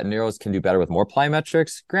noticed that narrows can do better with more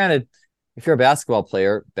plyometrics. Granted, if you're a basketball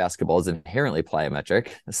player, basketball is inherently plyometric.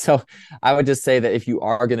 So I would just say that if you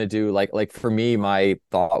are going to do like for me, my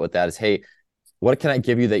thought with that is, hey, what can I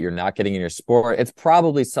give you that you're not getting in your sport? It's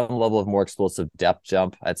probably some level of more explosive depth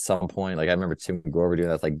jump at some point. Like I remember Tim Grover doing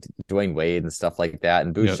that, like Dwayne Wade and stuff like that.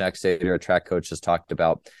 And Booch Nextater, our track coach, has talked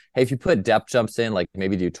about, hey, if you put depth jumps in, like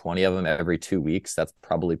maybe do 20 of them every 2 weeks, that's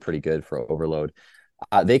probably pretty good for overload.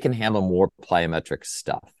 They can handle more plyometric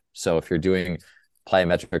stuff. So if you're doing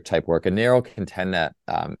plyometric type work, a narrow can tend to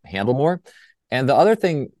handle more. And the other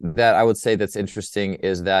thing that I would say that's interesting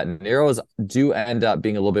is that narrows do end up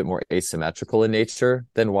being a little bit more asymmetrical in nature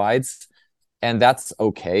than wides, and that's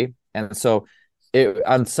okay. And so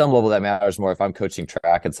on some level that matters more if I'm coaching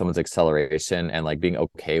track and someone's acceleration and like being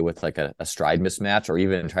okay with like a stride mismatch or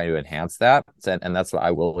even trying to enhance that. And that's what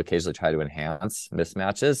I will occasionally try to enhance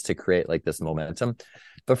mismatches to create like this momentum.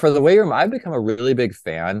 But for the weight room, I've become a really big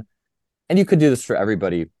fan, and you could do this for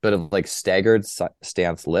everybody, but of like staggered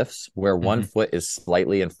stance lifts where one foot is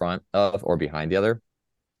slightly in front of or behind the other.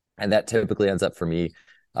 And that typically ends up for me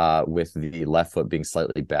with the left foot being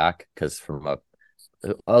slightly back, because from a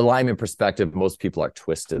alignment perspective, most people are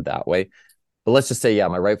twisted that way. But let's just say, yeah,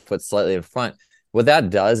 my right foot's slightly in front. What that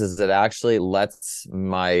does is it actually lets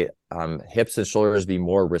my hips and shoulders be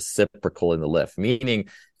more reciprocal in the lift, meaning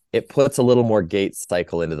it puts a little more gait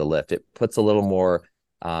cycle into the lift. It puts a little more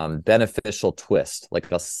beneficial twist,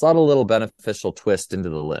 like a subtle little beneficial twist into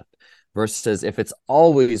the lift, versus if it's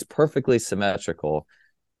always perfectly symmetrical.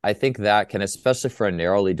 I think that can, especially for a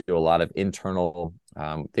narrow, lead to a lot of internal.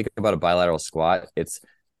 Think about a bilateral squat. It's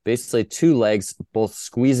basically two legs both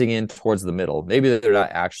squeezing in towards the middle. Maybe they're not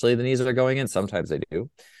actually, the knees are going in. Sometimes they do.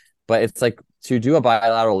 But it's like to do a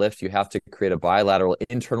bilateral lift, you have to create a bilateral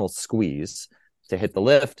internal squeeze to hit the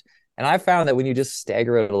lift. And I found that when you just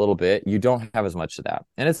stagger it a little bit, you don't have as much of that.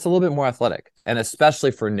 And it's a little bit more athletic. And especially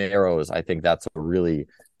for narrows, I think that's a really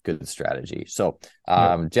good strategy. So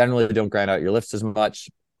generally don't grind out your lifts as much.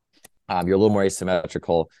 You're a little more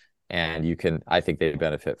asymmetrical, and you can, I think they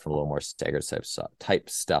benefit from a little more staggered type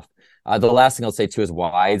stuff. The last thing I'll say too is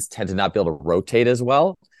wides tend to not be able to rotate as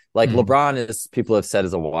well. Like LeBron is, people have said,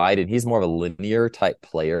 is a wide, and he's more of a linear type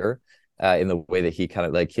player in the way that he kind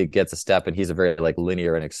of like, he gets a step and he's a very like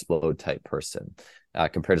linear and explode type person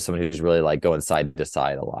compared to someone who's really like going side to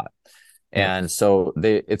side a lot. And so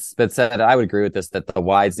it's been said, I would agree with this, that the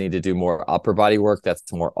wides need to do more upper body work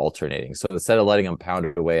that's more alternating. So instead of letting them pound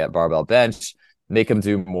it away at barbell bench, make them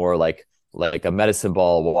do more like a medicine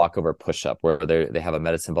ball walk over push up, where they have a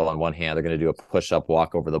medicine ball on one hand, they're going to do a push up,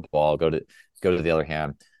 walk over the ball, go to the other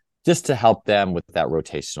hand, just to help them with that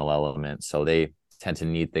rotational element. So they tend to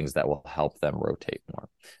need things that will help them rotate more.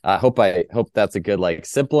 I hope that's a good, like,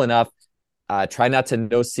 simple enough. Try not to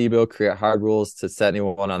nocebo, create hard rules to set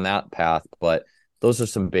anyone on that path, but those are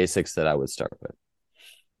some basics that I would start with.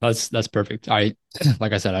 That's perfect. Like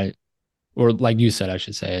I said, or like you said, I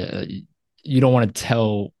should say, you don't want to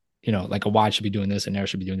tell, like a wide should be doing this and air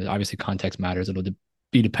should be doing this. Obviously, context matters. It'll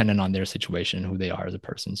be dependent on their situation, who they are as a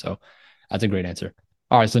person. So that's a great answer.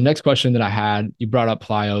 All right. So next question that I had, you brought up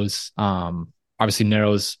plyos. Obviously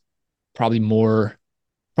narrows probably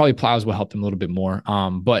plyos will help them a little bit more.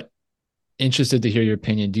 But interested to hear your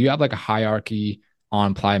opinion. Do you have like a hierarchy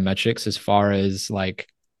on plyometrics as far as like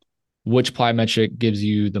which plyometric gives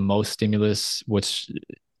you the most stimulus, which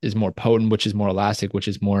is more potent, which is more elastic, which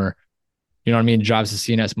is more, you know what I mean, drives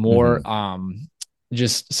the CNS more?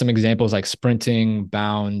 Just some examples like sprinting,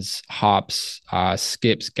 bounds, hops,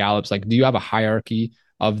 skips, gallops. Like, do you have a hierarchy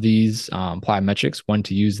of these plyometrics, when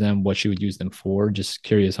to use them, what you would use them for? Just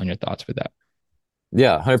curious on your thoughts for that.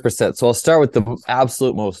 Yeah, 100%. So I'll start with the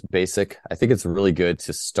absolute most basic. I think it's really good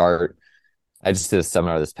to start. I just did a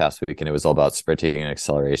seminar this past week and it was all about sprinting and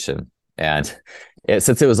acceleration. And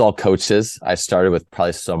since it was all coaches, I started with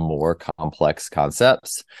probably some more complex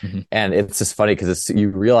concepts. Mhm. And it's just funny because you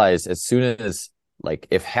realize as soon as, like,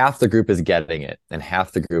 if half the group is getting it and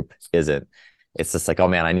half the group isn't, it's just like, oh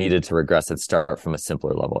man, I needed to regress and start from a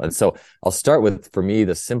simpler level. And so I'll start with, for me,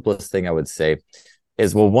 the simplest thing I would say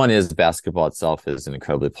is, well, one is basketball itself is an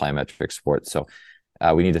incredibly plyometric sport. So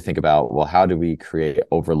we need to think about, well, how do we create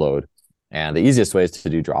overload? And the easiest way is to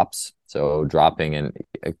do drops. So dropping in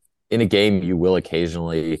a game, you will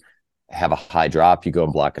occasionally have a high drop. You go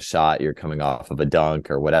and block a shot. You're coming off of a dunk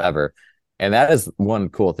or whatever. And that is one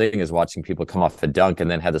cool thing, is watching people come off a dunk and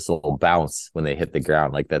then have this little bounce when they hit the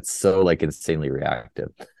ground. Like, that's so like insanely reactive.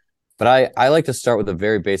 But I like to start with a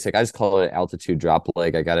very basic, I just call it an altitude drop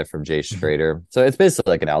leg. I got it from Jay Schrader. So it's basically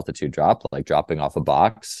like an altitude drop, like dropping off a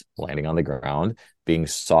box, landing on the ground, being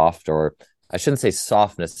soft, or I shouldn't say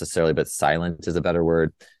soft necessarily, but silent is a better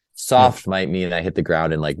word. Soft might mean I hit the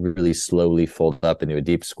ground and like really slowly fold up into a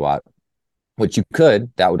deep squat, which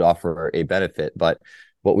that would offer a benefit. But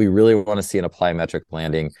what we really want to see in a plyometric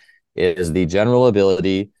landing is the general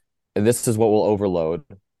ability, and this is what will overload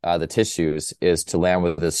the tissues, is to land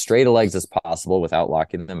with as straight a legs as possible without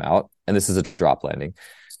locking them out. And this is a drop landing.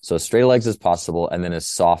 So straight legs as possible, and then as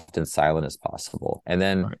soft and silent as possible. And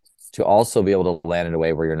then to also be able to land in a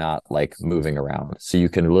way where you're not like moving around. So you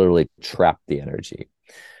can literally trap the energy.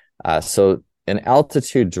 So an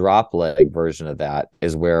altitude drop leg version of that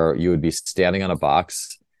is where you would be standing on a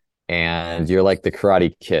box and you're like the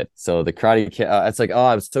Karate Kid. So the Karate Kid, it's like, oh,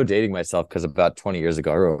 I'm so dating myself, because about 20 years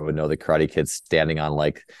ago, everyone would know the Karate Kid standing on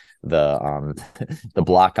like the the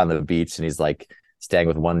block on the beach, and he's like standing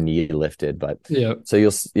with one knee lifted. But so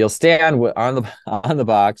you'll stand on the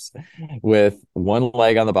box with one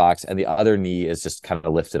leg on the box, and the other knee is just kind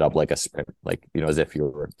of lifted up like a sprint, like, as if you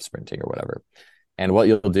were sprinting or whatever. And what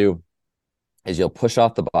you'll do is you'll push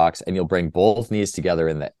off the box and you'll bring both knees together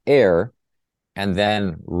in the air, and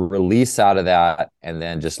then release out of that, and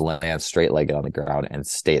then just land straight legged on the ground and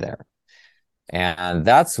stay there. And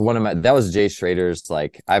that's that was Jay Schrader's,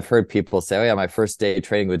 like, I've heard people say, oh yeah, my first day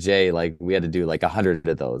training with Jay, like we had to do like 100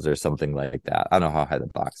 of those or something like that. I don't know how high the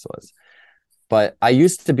box was. But I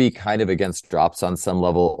used to be kind of against drops on some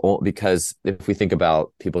level, because if we think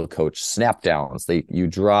about people who coach snap downs, you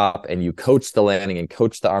drop and you coach the landing and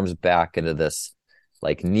coach the arms back into this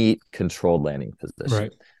like neat controlled landing position.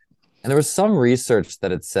 Right. And there was some research that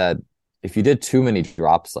had said, if you did too many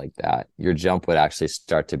drops like that, your jump would actually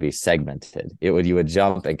start to be segmented. You would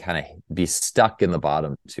jump and kind of be stuck in the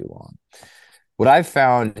bottom too long. What I've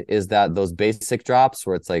found is that those basic drops,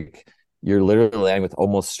 where it's like you're literally landing with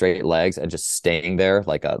almost straight legs and just staying there,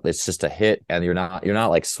 like it's just a hit, and you're not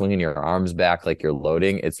like swinging your arms back like you're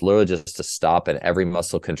loading. It's literally just to stop, and every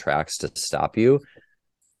muscle contracts to stop you.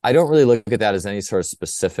 I don't really look at that as any sort of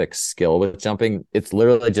specific skill with jumping. It's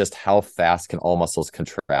literally just how fast can all muscles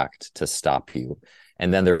contract to stop you.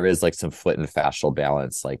 And then there is like some foot and fascial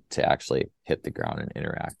balance, like to actually hit the ground and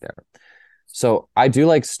interact there. So I do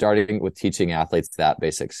like starting with teaching athletes that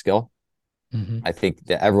basic skill. I think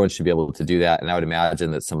that everyone should be able to do that. And I would imagine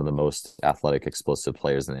that some of the most athletic, explosive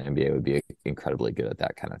players in the NBA would be incredibly good at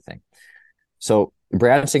that kind of thing. So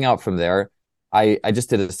branching out from there, I just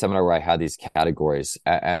did a seminar where I had these categories,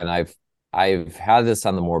 and I've had this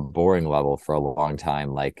on the more boring level for a long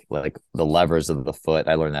time, like the levers of the foot.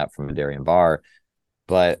 I learned that from Darian Barr.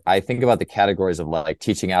 But I think about the categories of like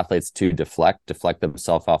teaching athletes to deflect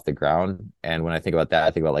themselves off the ground. And when I think about that,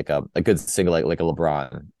 I think about like a good single leg, like a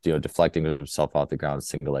LeBron, deflecting himself off the ground,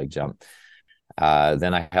 single leg jump.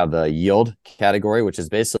 Then I have the yield category, which is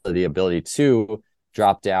basically the ability to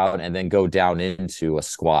drop down and then go down into a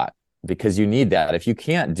squat, because you need that. If you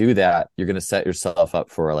can't do that, you're going to set yourself up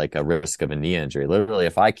for like a risk of a knee injury. Literally,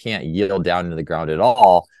 if I can't yield down into the ground at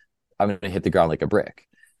all, I'm going to hit the ground like a brick.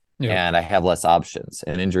 And I have less options,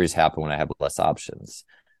 and injuries happen when I have less options.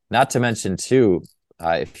 Not to mention too,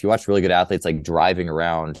 if you watch really good athletes like driving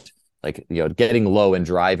around, like, getting low and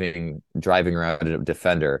driving around a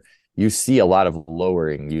defender, you see a lot of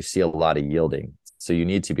lowering, you see a lot of yielding. So you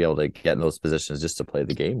need to be able to get in those positions just to play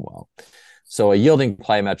the game well. So a yielding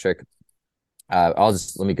plyometric,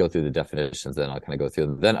 let me go through the definitions, then I'll kind of go through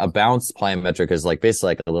them. Then a bounce plyometric is like basically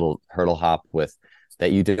like a little hurdle hop with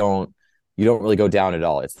that you don't really go down at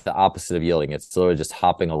all. It's the opposite of yielding. It's literally just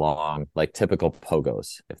hopping along like typical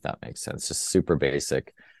pogos, if that makes sense. Just super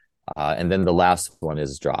basic. And then the last one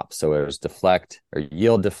is drop. So there's deflect or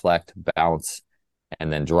yield, deflect, bounce,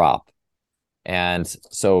 and then drop. And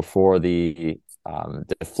so for the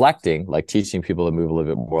deflecting, like teaching people to move a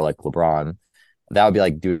little bit more like LeBron, that would be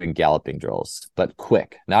like doing galloping drills, but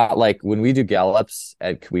quick. Not like when we do gallops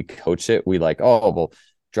and we coach it, we like, oh, well,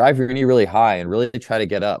 drive your knee really high and really try to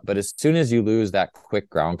get up. But as soon as you lose that quick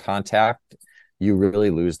ground contact, you really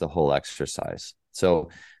lose the whole exercise. So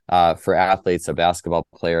for athletes, a basketball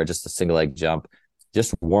player, just a single leg jump,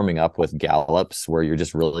 just warming up with gallops where you're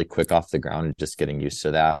just really quick off the ground and just getting used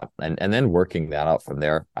to that, and then working that out from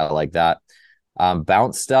there. I like that.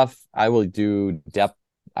 Bounce stuff, I will do depth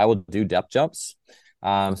jumps.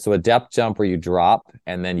 So a depth jump where you drop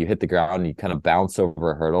and then you hit the ground and you kind of bounce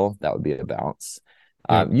over a hurdle, that would be a bounce.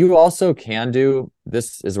 You also can do,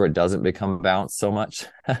 this is where it doesn't become bounce so much,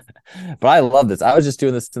 but I love this. I was just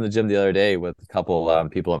doing this in the gym the other day with a couple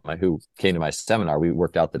people who came to my seminar. We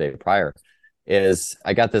worked out the day prior. Is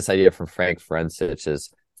I got this idea from Frank Forensic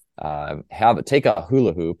is take a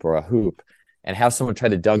hula hoop or a hoop and have someone try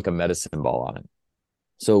to dunk a medicine ball on it.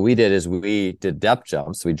 So what we did is we did depth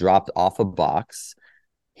jumps. We dropped off a box,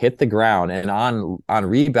 hit the ground, and on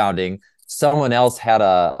rebounding, someone else had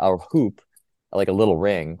a hoop, like a little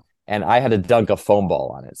ring, and I had to dunk a foam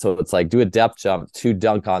ball on it. So it's like, do a depth jump to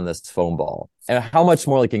dunk on this foam ball. And how much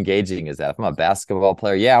more like engaging is that? If I'm a basketball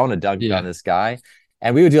player, I want to dunk on this guy.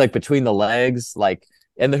 And we would do like between the legs, like,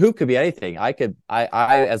 and the hoop could be anything. I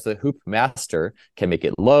as the hoop master can make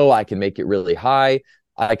it low. I can make it really high.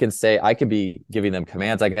 I could be giving them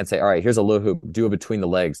commands. I can say, all right, here's a low hoop, do it between the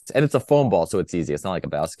legs. And it's a foam ball, so it's easy. It's not like a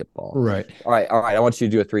basketball. Right. All right. I want you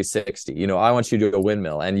to do a 360. I want you to do a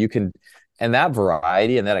windmill. And you can, and that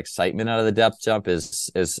variety and that excitement out of the depth jump is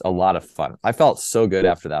a lot of fun. I felt so good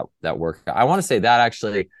after that workout. I want to say that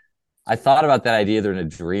actually, I thought about that idea either in a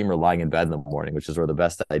dream or lying in bed in the morning, which is where the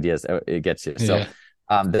best ideas it gets you. So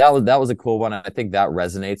that was a cool one. I think that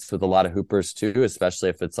resonates with a lot of hoopers too, especially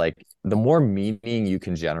if it's like the more meaning you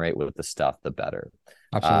can generate with the stuff, the better.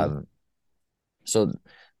 Absolutely. So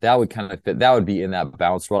that would kind of fit. That would be in that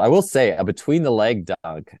bounce world. I will say a between the leg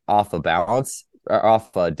dunk off a bounce or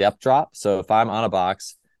off a depth drop. So if I'm on a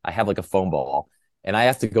box, I have like a foam ball, and I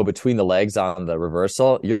have to go between the legs on the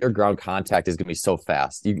reversal, your ground contact is going to be so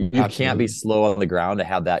fast. You can't be slow on the ground to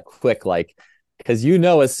have that quick, like, because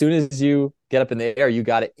as soon as you get up in the air, you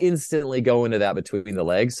got to instantly go into that between the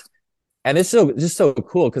legs. And it's just so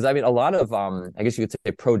cool because, I mean, a lot of, I guess you could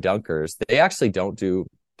say pro dunkers, they actually don't do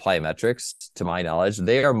plyometrics to my knowledge.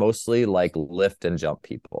 They are mostly like lift and jump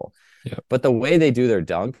people. Yep. But the way they do their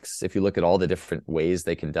dunks, if you look at all the different ways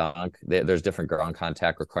they can dunk, there's different ground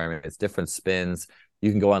contact requirements, different spins. You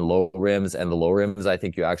can go on low rims, and the low rims, I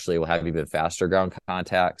think you actually will have even faster ground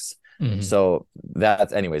contacts. Mm-hmm. So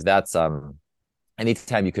that's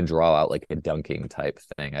anytime you can draw out like a dunking type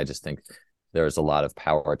thing, I just think there's a lot of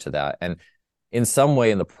power to that. And in some way,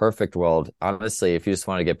 in the perfect world, honestly, if you just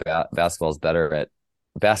want to get basketball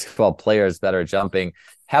players better at jumping,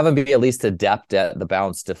 have them be at least adept at the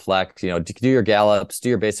bounce, deflect, do your gallops, do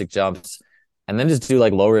your basic jumps, and then just do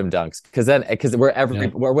like low rim dunks. Because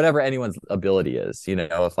whatever anyone's ability is,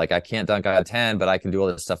 if like I can't dunk on 10, but I can do all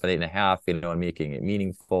this stuff at 8.5, and making it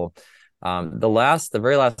meaningful. The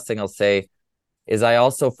very last thing I'll say is I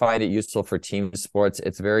also find it useful for team sports.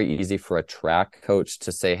 It's very easy for a track coach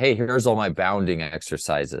to say, hey, here's all my bounding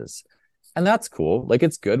exercises. And that's cool. Like,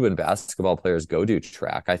 it's good when basketball players go do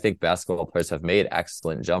track. I think basketball players have made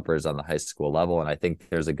excellent jumpers on the high school level. And I think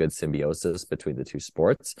there's a good symbiosis between the two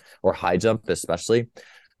sports, or high jump especially.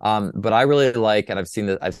 But I really like, and I've seen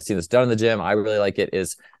this done in the gym, I really like it,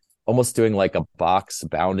 is almost doing like a box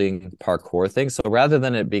bounding parkour thing. So rather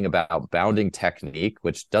than it being about bounding technique,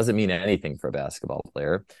 which doesn't mean anything for a basketball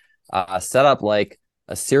player, set up like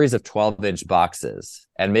a series of 12-inch boxes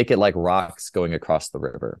and make it like rocks going across the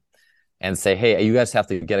river. And say, hey, you guys have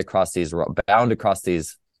to bound across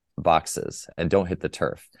these boxes and don't hit the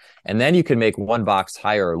turf. And then you can make one box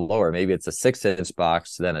higher or lower. Maybe it's a 6-inch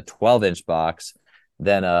box, then a 12-inch box,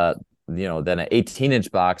 then an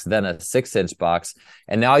 18-inch box, then a 6-inch box.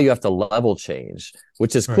 And now you have to level change,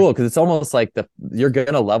 which is cool because it's almost like you're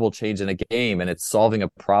going to level change in a game and it's solving a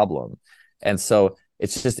problem. And so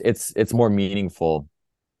it's more meaningful.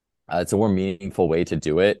 It's a more meaningful way to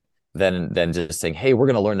do it than just saying, hey, we're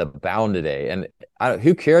going to learn to bound today. And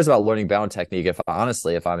who cares about learning bound technique? If I'm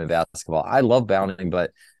in basketball, I love bounding,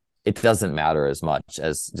 but it doesn't matter as much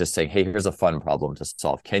as just saying, hey, here's a fun problem to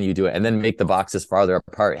solve. Can you do it? And then make the boxes farther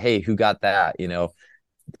apart. Hey, who got that?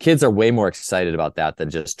 Kids are way more excited about that than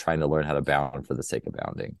just trying to learn how to bound for the sake of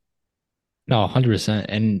bounding. No, 100%.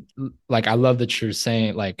 And like, I love that you're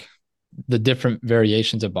saying like the different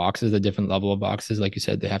variations of boxes, the different level of boxes. Like you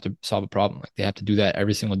said, they have to solve a problem. Like, they have to do that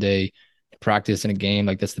every single day, practice in a game.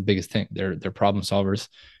 Like, that's the biggest thing. They're problem solvers.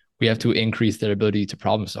 We have to increase their ability to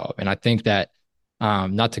problem solve. And I think that,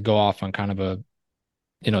 not to go off on kind of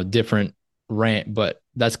a, different rant, but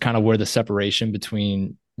that's kind of where the separation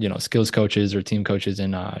between, skills coaches or team coaches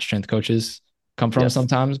and strength coaches come from Yes.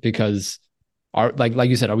 sometimes, because are like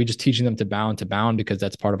you said, are we just teaching them to bound because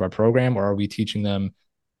that's part of our program, or are we teaching them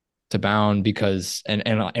to bound because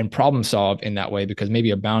and problem solve in that way, because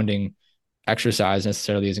maybe a bounding exercise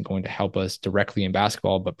necessarily isn't going to help us directly in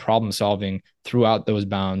basketball, but problem solving throughout those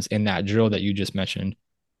bounds in that drill that you just mentioned,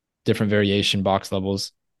 different variation box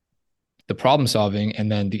levels, the problem solving,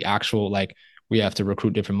 and then the actual, like, we have to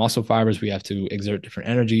recruit different muscle fibers, we have to exert different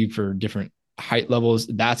energy for different height levels.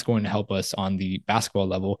 That's going to help us on the basketball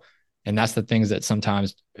level. And that's the things that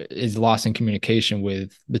sometimes is lost in communication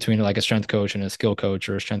with between like a strength coach and a skill coach,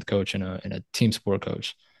 or a strength coach and a team sport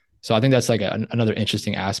coach. So I think that's like another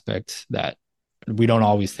interesting aspect that we don't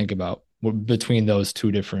always think about between those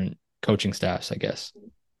two different coaching staffs, I guess.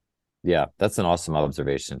 Yeah, that's an awesome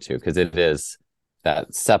observation too, because it is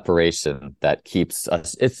that separation that keeps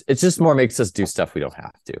us. It's just more makes us do stuff we don't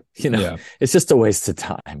have to. Yeah. It's just a waste of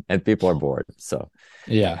time, and people are bored. So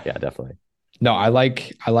Yeah. yeah, definitely. No, I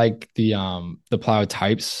like the plyo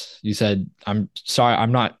types. You said, I'm sorry,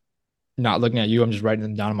 I'm not looking at you. I'm just writing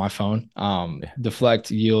them down on my phone. Yeah,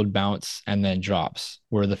 Deflect, yield, bounce, and then drops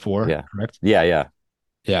were the four, yeah, correct? yeah, yeah.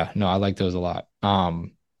 Yeah, no, I like those a lot.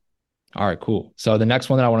 All right, cool. So the next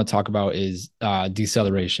one that I want to talk about is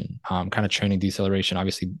deceleration. Kind of training deceleration.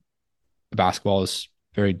 Obviously, basketball is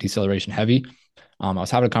very deceleration heavy. I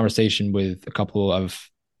was having a conversation with a couple of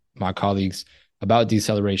my colleagues about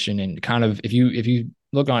deceleration, and kind of, if you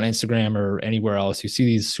look on Instagram or anywhere else, you see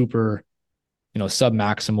these super, sub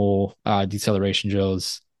maximal deceleration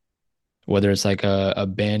drills, whether it's like a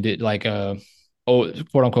banded, like a quote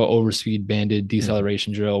unquote overspeed banded Mhm.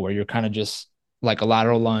 deceleration drill, where you're kind of just like a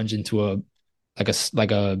lateral lunge into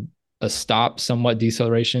a stop somewhat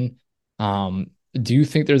deceleration. Do you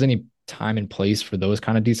think there's any time and place for those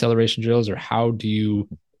kind of deceleration drills, or how do you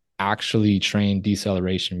actually train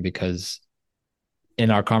deceleration? Because in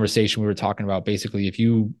our conversation we were talking about, basically, if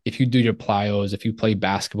you do your plyos, if you play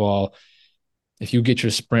basketball, if you get your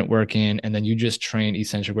sprint work in, and then you just train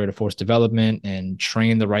eccentric rate of force development and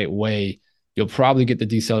train the right way, you'll probably get the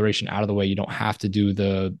deceleration out of the way. You don't have to do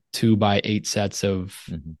the 2 by 8 sets of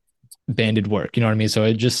Mhm. banded work. You know what I mean?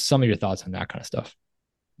 So just some of your thoughts on that kind of stuff.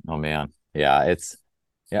 Oh man, yeah.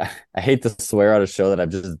 Yeah. I hate to swear on a show that I've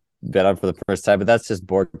just been on for the first time, but that's just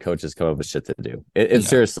board coaches come up with shit to do. It's Yeah.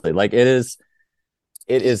 seriously like it is.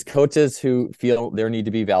 It is coaches who feel their need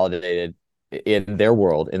to be validated in their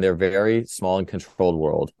world, in their very small and controlled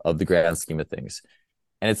world of the grand scheme of things.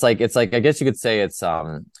 And it's like I guess you could say it's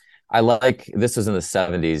I like this was in the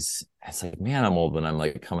 70s. It's like, man, I'm old when I'm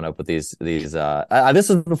like coming up with these this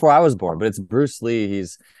was before I was born, but it's Bruce Lee.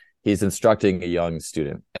 He's instructing a young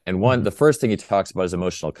student. And Mm-hmm. the first thing he talks about is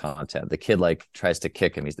emotional content. The kid like tries to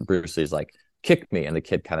kick him. Bruce Lee's like, kick me. And the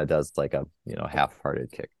kid kind of does like a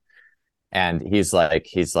half-hearted kick. And he's like,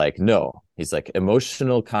 no, he's like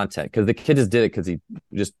emotional content, because the kid just did it because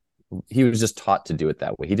just he was just taught to do it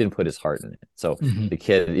that way. He didn't put his heart in it. So Mm-hmm. the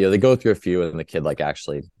kid, they go through a few, and the kid like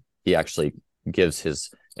he actually gives his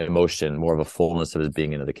emotion more of a fullness of his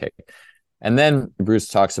being into the kick. And then Bruce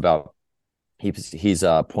talks about he's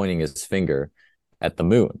pointing his finger at the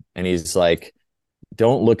moon, and he's like,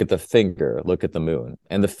 don't look at the finger, look at the moon.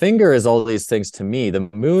 And the finger is all these things to me. The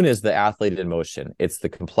moon is the athlete in motion. It's the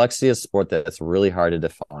complexity of sport that's really hard to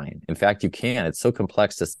define. In fact, it's so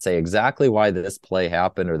complex to say exactly why this play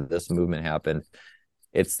happened or this movement happened.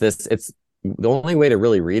 It's the only way to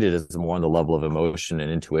really read it is more on the level of emotion and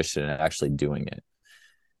intuition and actually doing it.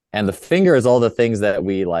 And the finger is all the things that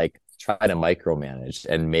we like try to micromanage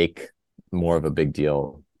and make more of a big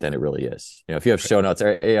deal than it really is. If you have show notes,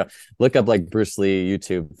 or look up like Bruce Lee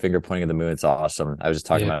YouTube finger pointing at the moon. It's awesome. I was just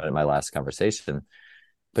talking Yeah. about it in my last conversation.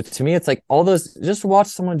 But to me, it's like all those. Just watch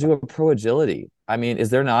someone do a pro agility. I mean, is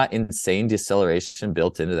there not insane deceleration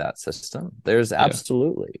built into that system? There's Yeah.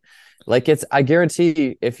 absolutely. Like I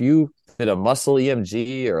guarantee if you did a muscle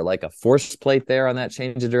EMG or like a force plate there on that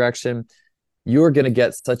change of direction, you're going to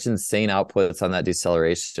get such insane outputs on that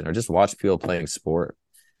deceleration. Or just watch people playing sport.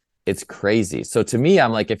 It's crazy. So to me,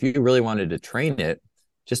 I'm like, if you really wanted to train it,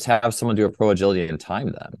 just have someone do a pro agility and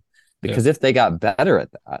time them. Yeah. Because if they got better at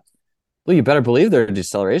that, well, you better believe their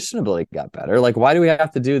deceleration ability got better. Like, why do we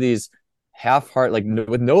have to do these half-heart, like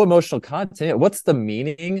with no emotional content? What's the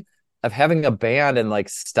meaning of having a band and like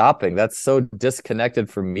stopping? That's so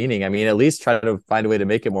disconnected from meaning. I mean, at least try to find a way to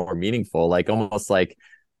make it more meaningful. Like almost like,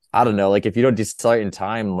 I don't know, like if you don't decelerate in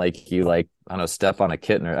time, like you like, I don't know, step on a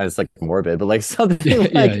kitten, or it's like morbid, but like something Yeah.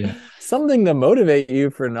 like Yeah. something to motivate you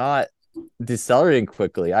for not decelerating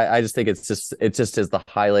quickly. I just think it just is the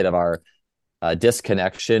highlight of our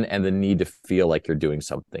disconnection and the need to feel like you're doing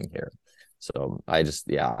something here. So I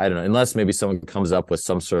don't know, unless maybe someone comes up with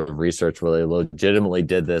some sort of research where they legitimately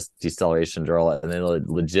did this deceleration drill and then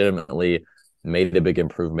legitimately made a big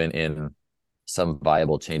improvement in some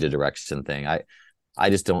viable change of direction thing. I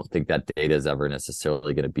just don't think that data is ever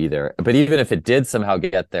necessarily going to be there. But even if it did somehow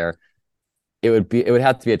get there, it would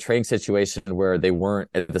have to be a training situation where they weren't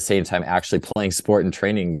at the same time actually playing sport and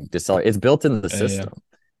training decelerate. It's built into the Yeah. system.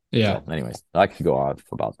 Yeah. So anyways, I could go on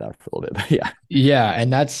about that for a little bit, but yeah. Yeah,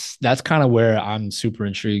 and that's kind of where I'm super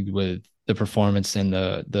intrigued with the performance and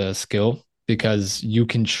the skill, because you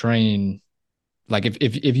can train, like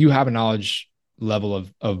if you have a knowledge level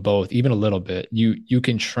of both, even a little bit, you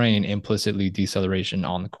can train implicitly deceleration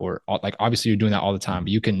on the court. Like obviously you're doing that all the time,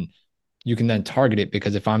 but you can then target it,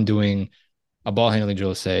 because if I'm doing a ball handling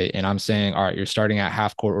drill, say, and I'm saying, all right, you're starting at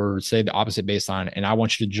half court, or say the opposite baseline, and I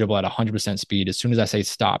want you to dribble at 100% speed. As soon as I say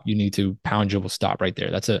stop, you need to pound dribble stop right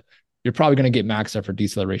there. You're probably going to get maxed up for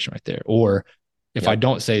deceleration right there. Or if I Yep.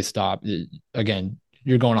 don't say stop, again,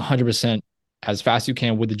 you're going 100% as fast as you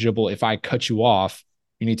can with the dribble. If I cut you off,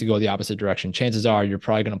 you need to go the opposite direction. Chances are you're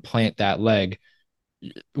probably going to plant that leg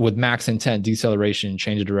with max intent, deceleration,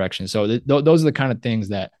 change of direction. So those are the kind of things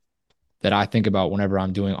that I think about whenever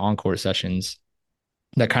I'm doing on-court sessions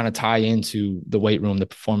that kind of tie into the weight room, the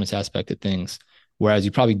performance aspect of things. Whereas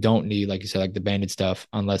you probably don't need, like you said, like the banded stuff,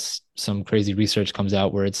 unless some crazy research comes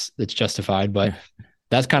out where it's justified. But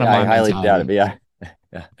that's kind of Yeah, I my highly doubt it, mentality. but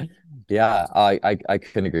yeah. Yeah. Yeah, I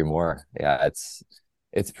couldn't agree more. Yeah,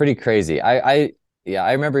 it's pretty crazy. Yeah,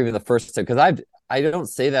 I remember even the first time because I don't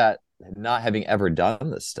say that not having ever done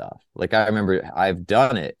this stuff. Like I remember I've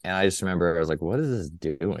done it and I just remember I was like, what is this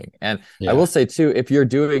doing? And I Yeah. will say too, if you're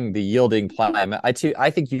doing the yielding plyometric, I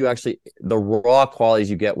think you actually the raw qualities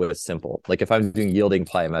you get with simple. Like if I'm doing yielding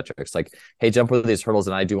plyometrics, like, hey, jump over these hurdles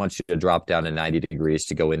and I do want you to drop down to 90 degrees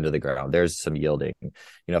to go into the ground. There's some yielding.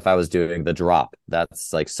 If I was doing the drop,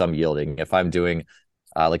 that's like some yielding. If I'm doing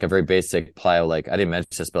like a very basic plyo, like I didn't mention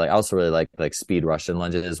this, but like I also really like speed Russian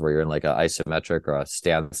lunges where you're in like an isometric or a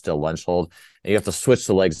standstill lunge hold, and you have to switch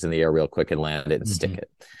the legs in the air real quick and land it and Mm-hmm. stick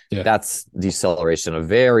it. Yeah. That's deceleration, a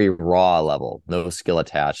very raw level, no skill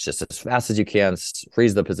attached, just as fast as you can,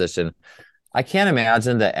 freeze the position. I can't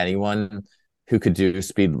imagine that anyone who could do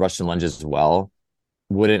speed Russian lunges well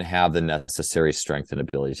wouldn't have the necessary strength and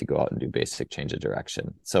ability to go out and do basic change of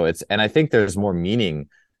direction. So and I think there's more meaning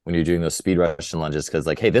when you're doing those speed Russian lunges because,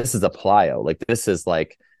 like, hey, this is a plyo. Like, this is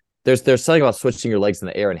like, there's something about switching your legs in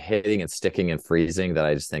the air and hitting and sticking and freezing that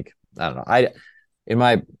I just think, I don't know. In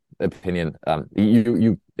my opinion,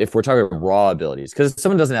 if we're talking raw abilities, because if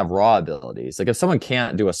someone doesn't have raw abilities, like if someone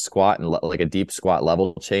can't do a squat and like a deep squat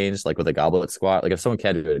level change, like with a goblet squat, like if someone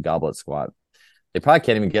can't do a goblet squat, they probably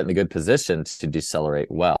can't even get in a good position to decelerate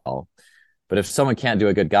well. But if someone can't do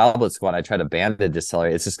a good goblet squat, I try to banded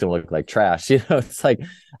decelerate, it's just going to look like trash. It's like,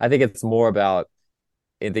 I think it's more about,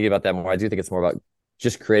 in thinking about that more, I do think it's more about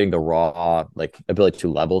just creating the raw, like, ability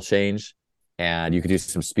to level change. And you could do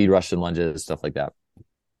some speed Russian lunges, stuff like that.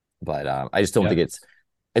 But I just don't Yeah. think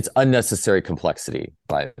it's unnecessary complexity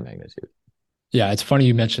by magnitude. Yeah. It's funny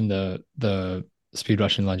you mentioned the speed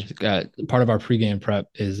Russian lunges. Part of our pregame prep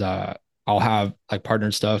is I'll have like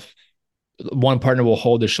partnered stuff. One partner will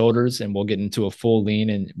hold the shoulders and we'll get into a full lean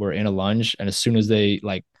and we're in a lunge. And as soon as you're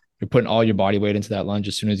putting all your body weight into that lunge,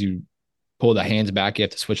 as soon as you pull the hands back, you have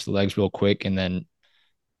to switch the legs real quick and then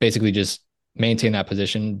basically just maintain that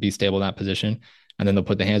position, be stable in that position. And then they'll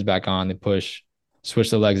put the hands back on, they push, switch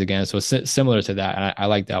the legs again. So it's similar to that. And I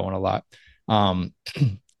like that one a lot. Um,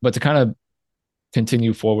 but to kind of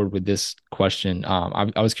continue forward with this question,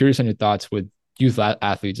 I was curious on your thoughts with youth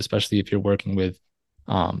athletes, especially if you're working with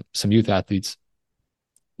some youth athletes.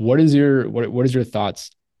 What is your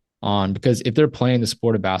thoughts on, because if they're playing the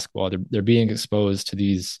sport of basketball, they're being exposed to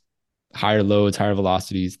these higher loads, higher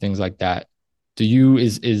velocities, things like that. Do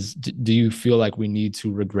you feel like we need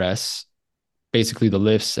to regress basically the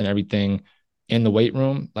lifts and everything in the weight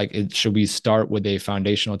room? Like, should we start with a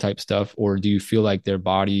foundational type stuff, or do you feel like their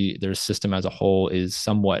body, their system as a whole, is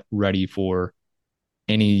somewhat ready for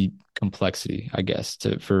any complexity? I guess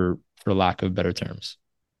for lack of better terms.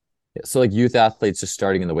 So like youth athletes just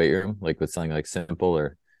starting in the weight room, like with something like simple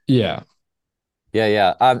or Yeah.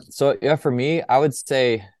 yeah. So yeah, for me, I would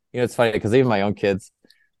say, it's funny because even my own kids,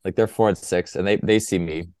 like they're 4 and 6, and they see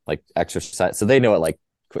me like exercise, so they know what like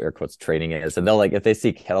air quotes training is, and they'll like if they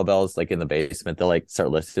see kettlebells like in the basement, they'll like start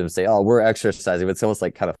listening and say, "Oh, we're exercising," but it's almost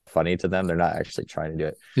like kind of funny to them. They're not actually trying to do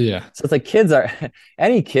it. Yeah. So it's like kids are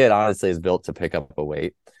any kid honestly is built to pick up a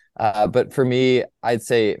weight. But for me, I'd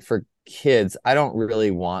say for kids, I don't really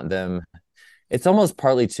want them. It's almost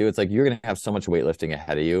partly too. It's like you're gonna have so much weightlifting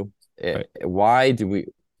ahead of you. Right. Why do we?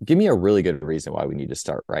 give me a really good reason why we need to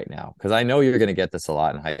start right now. Because I know you're going to get this a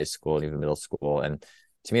lot in high school and even middle school. And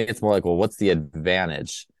to me, it's more like, well, what's the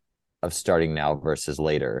advantage of starting now versus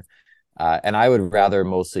later? And I would rather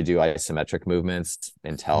mostly do isometric movements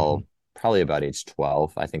until probably about age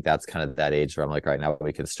 12. I think that's kind of that age where I'm like, right now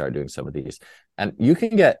we can start doing some of these. And you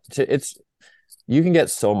can get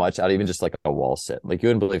so much out of even just like a wall sit. Like you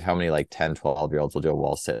wouldn't believe how many like 10, 12-year-olds will do a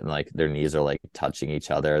wall sit and like their knees are like touching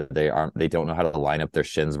each other. They don't know how to line up their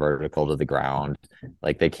shins vertical to the ground.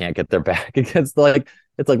 Like they can't get their back against like,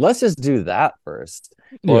 it's like, let's just do that first.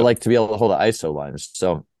 Or like to be able to hold an iso lunge.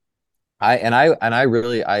 So I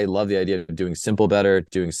love the idea of doing simple better,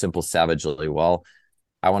 doing simple savagely well.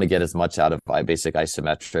 I want to get as much out of my basic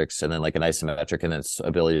isometrics and then like an isometric and then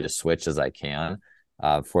ability to switch as I can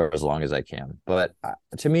for as long as I can. But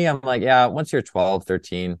to me, I'm like, yeah, once you're 12,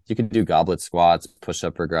 13, you can do goblet squats,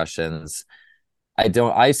 push-up regressions.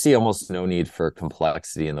 I see almost no need for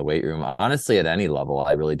complexity in the weight room. Honestly, at any level,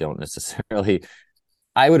 I really don't necessarily.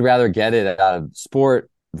 I would rather get it out of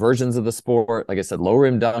sport, versions of the sport. Like I said, low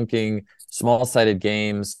rim dunking, small sided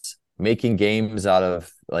games, making games out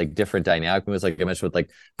of like different dynamic moves. Like I mentioned with like,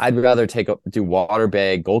 I'd rather do water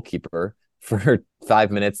bag goalkeeper for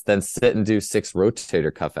 5 minutes than sit and do 6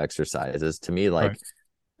 rotator cuff exercises. To me, like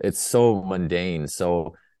it's so mundane.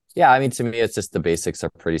 So yeah, I mean, to me, it's just the basics are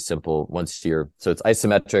pretty simple. So it's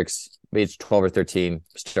isometrics, age 12 or 13,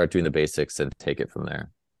 start doing the basics and take it from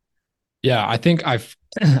there. Yeah, I think I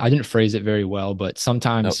didn't phrase it very well, but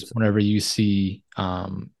sometimes whenever you see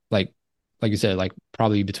like you said, like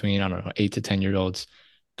probably between, I don't know, 8 to 10 year olds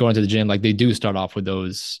going to the gym, like they do start off with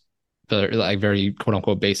the like very quote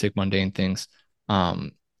unquote basic mundane things.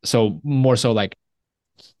 So more so like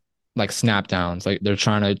snap downs, like they're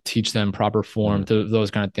trying to teach them proper form to those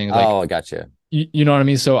kind of things. Like, I got you. You know what I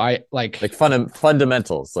mean? So I like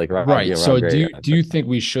fundamentals, like right. So do you think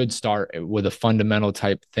we should start with the fundamental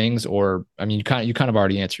type things, or I mean, you kind of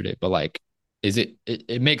already answered it, but like,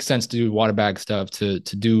 it makes sense to do water bag stuff to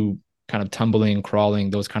do kind of tumbling, crawling,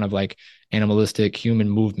 those kind of like animalistic human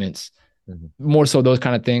movements, more so those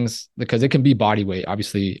kind of things, because it can be body weight.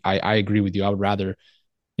 Obviously, I agree with you. I would rather,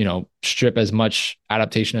 strip as much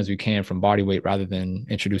adaptation as we can from body weight rather than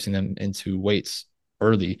introducing them into weights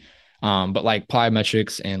early. But like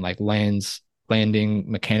plyometrics and like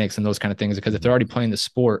landing mechanics and those kind of things, because if they're already playing the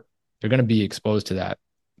sport, they're going to be exposed to that.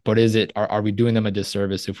 But are we doing them a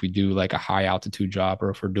disservice if we do like a high altitude job, or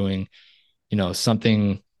if we're doing,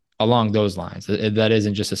 something along those lines that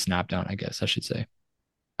isn't just a snap down, I guess I should say.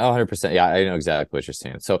 Oh, 100%. Yeah, I know exactly what you're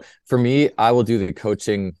saying. So for me, I will do the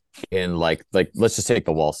coaching in like let's just take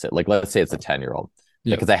the wall sit. Like let's say it's a 10-year-old.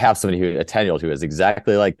 Because I have a 10-year-old who is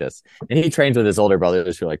exactly like this. And he trains with his older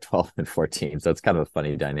brothers who are like 12 and 14. So it's kind of a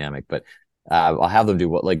funny dynamic. But I'll have them do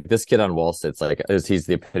what, like this kid on wall sits, like he's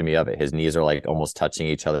the epitome of it. His knees are like almost touching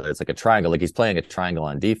each other. It's like a triangle. Like he's playing a triangle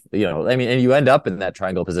on deep, I mean, and you end up in that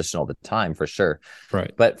triangle position all the time for sure.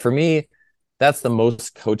 Right. But for me, that's the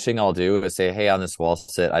most coaching I'll do is say, hey, on this wall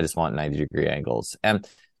sit, I just want 90-degree angles. And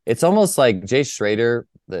it's almost like Jay Schrader,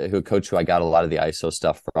 who I got a lot of the ISO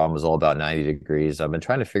stuff from, was all about 90 degrees. I've been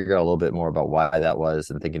trying to figure out a little bit more about why that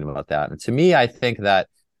was and thinking about that. And to me, I think that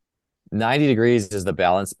 90 degrees is the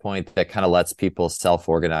balance point that kind of lets people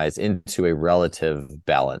self-organize into a relative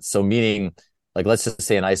balance. So meaning, like, let's just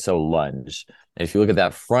say an ISO lunge. And if you look at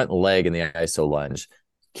that front leg in the ISO lunge,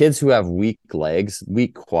 kids who have weak legs,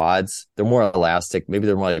 weak quads, they're more elastic. Maybe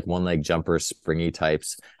they're more like one leg jumper, springy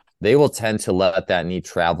types. They will tend to let that knee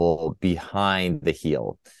travel behind the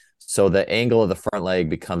heel. So the angle of the front leg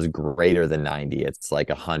becomes greater than 90. It's like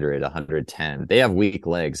 100, 110. They have weak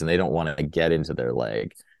legs and they don't want to get into their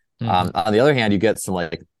leg. On the other hand, you get some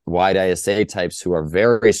like wide ISA types who are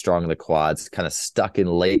very strong in the quads, kind of stuck in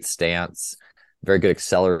late stance, very good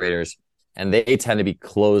accelerators. And they tend to be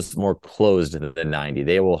more closed than 90.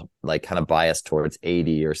 They will like kind of bias towards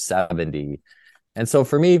 80 or 70. And so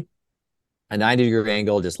for me, a 90-degree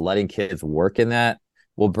angle, just letting kids work in that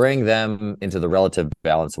will bring them into the relative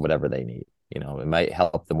balance of whatever they need. It might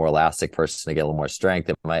help the more elastic person to get a little more strength.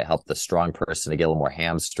 It might help the strong person to get a little more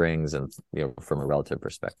hamstrings and, from a relative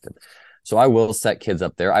perspective. So I will set kids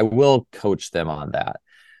up there. I will coach them on that.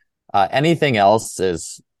 Anything else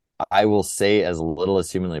is, I will say as little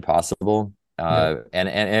as humanly possible. And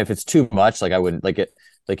if it's too much, like I wouldn't like it.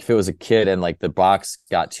 Like if it was a kid and like the box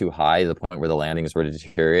got too high to the point where the landings were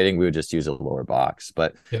deteriorating, we would just use a lower box.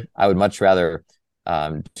 But I would much rather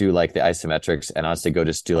do like the isometrics and honestly go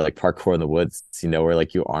just do like parkour in the woods, where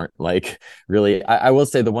like you aren't like really. I will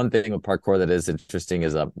say the one thing with parkour that is interesting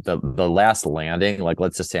is the last landing. Like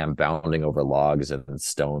let's just say I'm bounding over logs and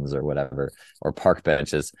stones or whatever, or park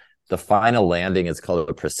benches. the final landing is called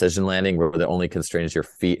a precision landing, where the only constraint is your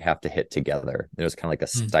feet have to hit together. It was kind of like a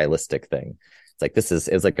stylistic thing. It's like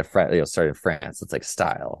it's like started in France. It's like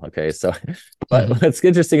style. Okay. So, but what's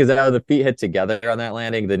interesting is that how the feet hit together on that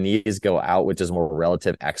landing, the knees go out, which is more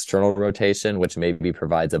relative external rotation, which maybe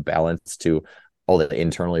provides a balance to all the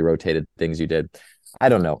internally rotated things you did. I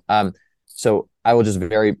don't know. So I will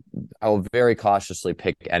very cautiously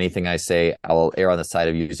pick anything I say. I will err on the side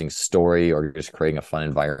of using story or just creating a fun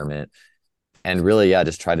environment. And really, yeah,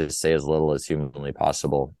 just try to say as little as humanly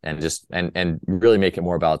possible, and just and really make it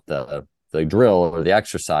more about the drill or the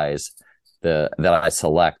exercise that I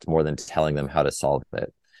select more than telling them how to solve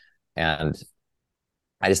it. And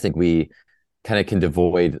I just think we kind of can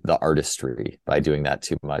devoid the artistry by doing that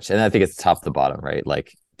too much. And I think it's top to bottom, right?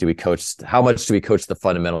 Like, how much do we coach the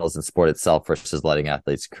fundamentals in sport itself versus letting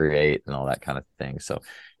athletes create and all that kind of thing? So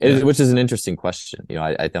which is an interesting question.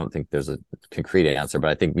 I don't think there's a concrete answer, but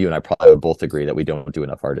I think you and I probably would both agree that we don't do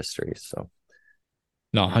enough artistry. So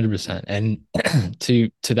no, 100%. And to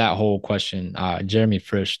that whole question, Jeremy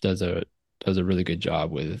Frisch does a really good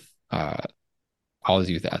job with all his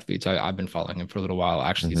youth athletes. I've been following him for a little while,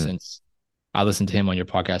 actually, since I listened to him on your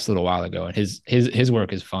podcast a little while ago, and his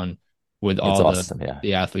work is fun with all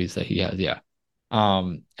the athletes that he has. Yeah.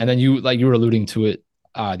 And then you were alluding to it,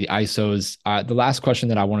 the ISOs. The last question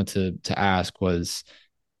that I wanted to ask was,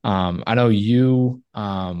 I know you,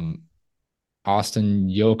 Austin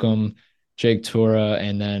Yoakum, Jake Tura,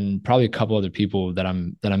 and then probably a couple other people that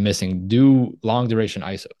I'm missing do long duration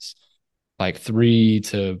ISOs, like 3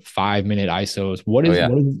 to 5 minute ISOs. What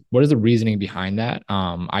is the reasoning behind that?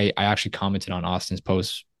 I actually commented on Austin's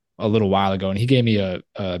post a little while ago, and he gave me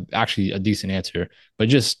actually a decent answer, but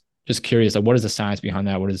just curious, like, what is the science behind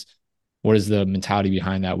that? What is the mentality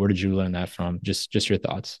behind that? Where did you learn that from? Just your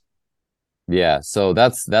thoughts. Yeah. So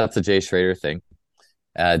that's a Jay Schrader thing.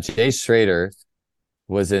 Jay Schrader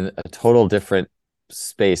was in a total different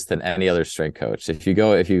space than any other strength coach. If you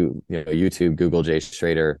YouTube, Google Jay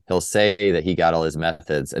Schrader, he'll say that he got all his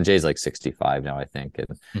methods, and Jay's like 65 now, I think.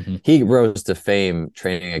 And he rose to fame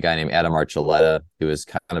training a guy named Adam Archuleta, who was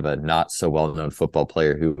kind of a not so well-known football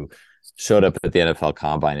player who showed up at the NFL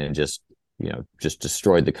Combine and just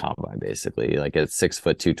destroyed the combine, basically. Like, at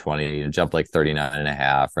 6'2", 220, jumped like 39 and a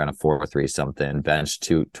half, ran a 4.3 something, benched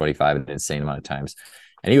 225 an insane amount of times.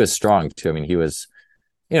 And he was strong too. I mean, he was,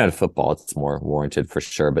 in football, it's more warranted for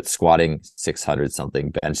sure, but squatting 600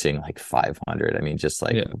 something, benching like 500. I mean, just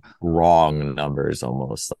like wrong numbers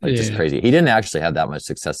almost, like just crazy. He didn't actually have that much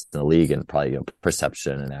success in the league, and probably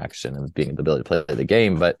perception and action and being the ability to play the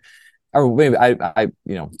game. But, or maybe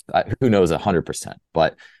who knows 100%,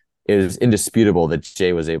 but it is indisputable that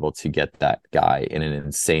Jay was able to get that guy in an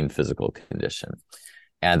insane physical condition.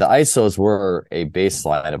 And the ISOs were a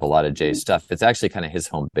baseline of a lot of Jay's stuff. It's actually kind of his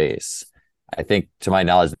home base. I think, to my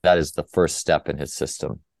knowledge, that is the first step in his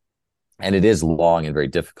system. And it is long and very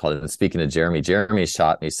difficult. And speaking of Jeremy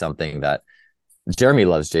shot me something that Jeremy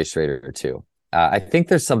loves Jay Schrader too. I think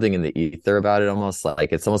there's something in the ether about it, almost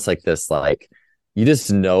like it's almost like this, like, you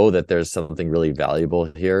just know that there's something really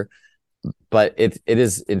valuable here. But it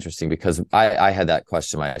is interesting because I had that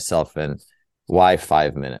question myself, and why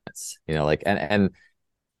 5 minutes? And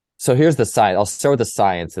so here's the science. I'll start with the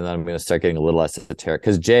science, and then I'm going to start getting a little esoteric,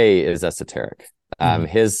 because Jay is esoteric.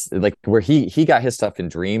 His, like, where he got his stuff in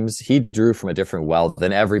dreams, he drew from a different well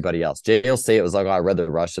than everybody else. Jay will say it was like, I read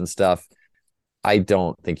the Russian stuff. I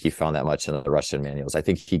don't think he found that much in the Russian manuals. I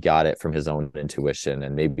think he got it from his own intuition,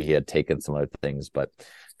 and maybe he had taken some other things, but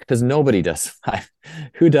because nobody does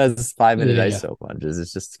who does 5 minute ISO lunges?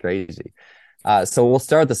 It's just crazy. So we'll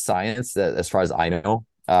start with the science as far as I know.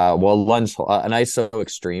 Lunge, an ISO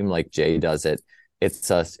extreme like Jay does it.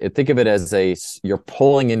 Think of it as you're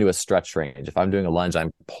pulling into a stretch range. If I'm doing a lunge,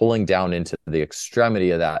 I'm pulling down into the extremity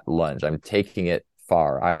of that lunge. I'm taking it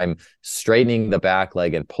far. I'm straightening the back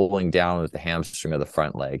leg and pulling down with the hamstring of the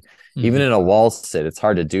front leg. Even in a wall sit, it's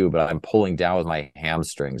hard to do, but I'm pulling down with my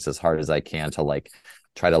hamstrings as hard as I can to, like,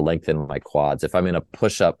 try to lengthen my quads. If I'm in a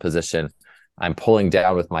push-up position, I'm pulling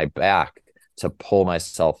down with my back to pull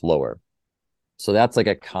myself lower. So that's like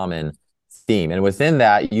a common theme. And within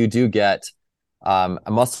that, you do get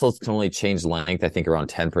muscles can only change length, I think around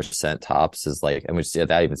 10% tops is like, and which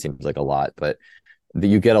that even seems like a lot, but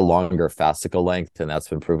you get a longer fascicle length, and that's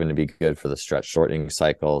been proven to be good for the stretch shortening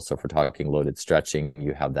cycle. So if we're talking loaded stretching,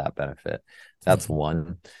 you have that benefit. That's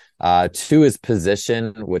one. Two is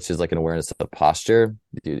position, which is like an awareness of posture.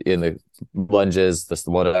 In the lunges,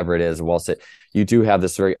 whatever it is, wall sit, you do have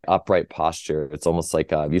this very upright posture. It's almost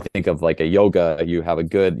like you think of like a yoga. You have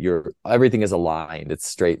everything is aligned. It's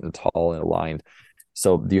straight and tall and aligned.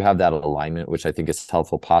 So you have that alignment, which I think is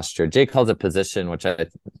helpful. Posture. Jay calls it position, which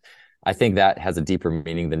I think that has a deeper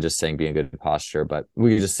meaning than just saying being good posture, but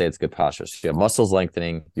we could just say it's good posture. So you have muscles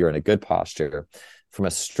lengthening, you're in a good posture. From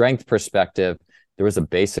a strength perspective, there is a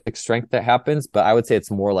basic strength that happens, but I would say it's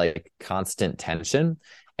more like constant tension.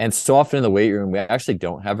 And so often in the weight room, we actually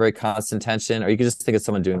don't have very constant tension, or you can just think of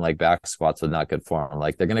someone doing like back squats with not good form.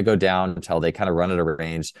 Like they're going to go down until they kind of run out of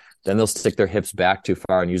range. Then they'll stick their hips back too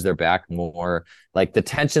far and use their back more. Like the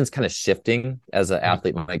tension's kind of shifting as an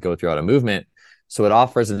athlete might go throughout a movement. So it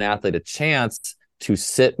offers an athlete a chance to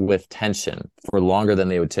sit with tension for longer than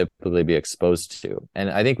they would typically be exposed to. And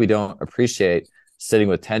I think we don't appreciate sitting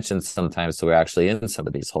with tension sometimes, so we're actually in some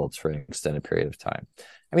of these holds for an extended period of time.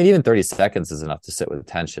 I mean, even 30 seconds is enough to sit with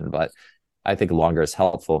tension, but I think longer is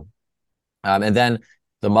helpful. And then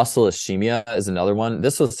the muscle ischemia is another one.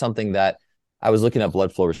 This was something that I was looking at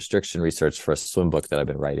blood flow restriction research for a swim book that I've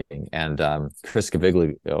been writing. And Chris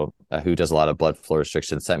Caviglio, who does a lot of blood flow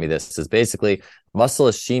restriction, sent me this. Is basically muscle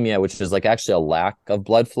ischemia, which is like actually a lack of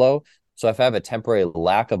blood flow. So if I have a temporary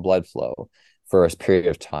lack of blood flow for a period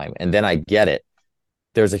of time, and then I get it,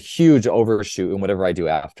 there's a huge overshoot in whatever I do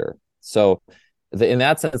after. So in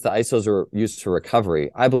that sense, the ISOs are used for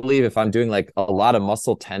recovery. I believe if I'm doing like a lot of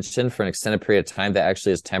muscle tension for an extended period of time, that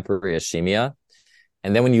actually is temporary ischemia.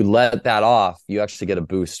 And then when you let that off, you actually get a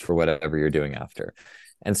boost for whatever you're doing after.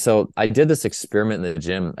 And so I did this experiment in the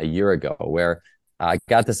gym a year ago where I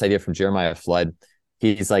got this idea from Jeremiah Flood.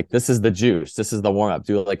 He's like, this is the juice. This is the warm up.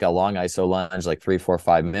 Do like a long ISO lunge, like 3, 4,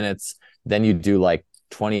 5 minutes. Then you do like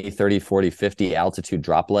 20, 30, 40, 50 altitude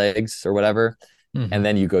drop legs or whatever. Mm-hmm. And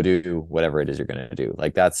then you go do whatever it is you're going to do.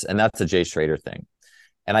 Like that's a Jay Schrader thing.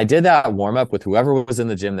 And I did that warm up with whoever was in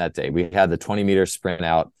the gym that day. We had the 20-meter sprint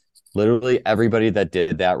out. Literally everybody that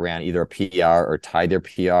did that ran either a PR or tied their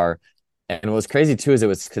PR. And what was crazy too is it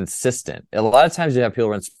was consistent. A lot of times you have people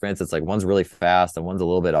run sprints, it's like one's really fast and one's a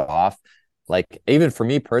little bit off. Like even for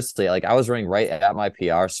me personally, like I was running right at my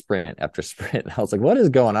PR sprint after sprint. And I was like, what is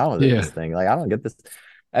going on with this thing? Like, I don't get this.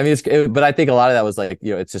 I mean, but I think a lot of that was like,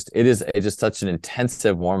 it's just such an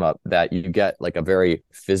intensive warm up that you get like a very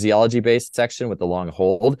physiology based section with the long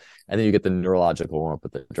hold. And then you get the neurological warm up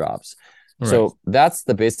with the drops. Right. So that's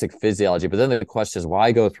the basic physiology. But then the question is,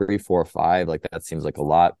 why go 3, 4, 5? Like that seems like a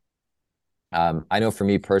lot. I know for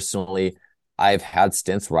me personally, I've had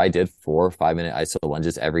stints where I did 4 or 5 minute ISO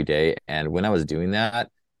lunges every day. And when I was doing that,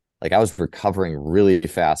 like I was recovering really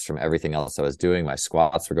fast from everything else I was doing. My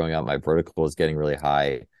squats were going up. My vertical was getting really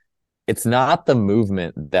high. It's not the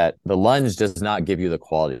movement that the lunge does not give you the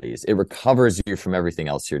qualities. It recovers you from everything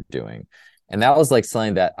else you're doing. And that was like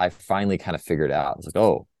something that I finally kind of figured out. I was like,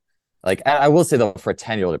 oh, like I will say though, for a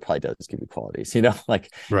 10-year-old, it probably does give you qualities,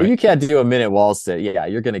 like if you can't do a minute wall sit, yeah,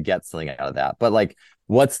 you're going to get something out of that. But like,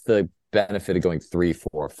 what's the benefit of going 3,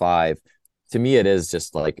 4, 5? To me, it is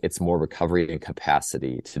just like, it's more recovery and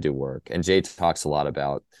capacity to do work. And Jay talks a lot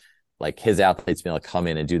about like his athletes being able to come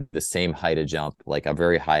in and do the same height of jump, like a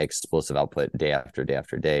very high explosive output day after day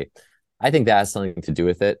after day. I think that has something to do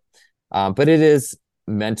with it. But it is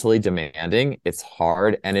mentally demanding. It's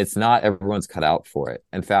hard, and it's not everyone's cut out for it.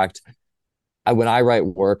 In fact, when I write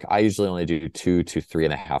work, I usually only do 2 to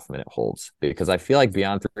 3.5 minute holds, because I feel like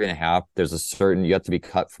beyond 3.5, there's you have to be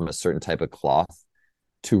cut from a certain type of cloth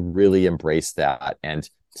to really embrace that and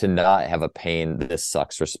to not have a pain, this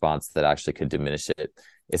sucks response that actually could diminish it.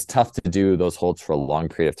 It's tough to do those holds for a long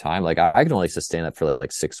period of time. Like I can only sustain that for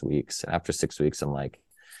like 6 weeks. And after 6 weeks, I'm like,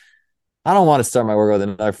 I don't want to start my workout with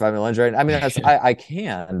another 5-minute lunge, right? I mean, I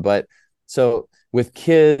can, but so with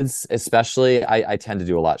kids, especially, I tend to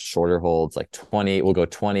do a lot shorter holds, like 20. We'll go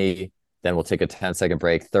 20, then we'll take a 10-second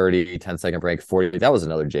break, 30, 10-second break, 40. That was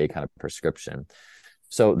another J kind of prescription.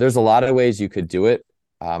 So there's a lot of ways you could do it.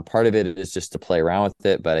 Part of it is just to play around with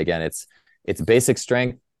it. But again, it's basic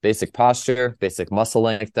strength, basic posture, basic muscle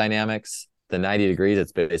length dynamics. The 90 degrees,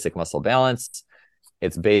 it's basic muscle balance.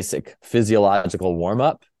 It's basic physiological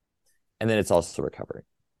warm-up. And then it's also recovery.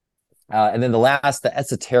 And then the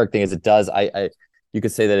esoteric thing is you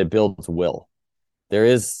could say that it builds will. There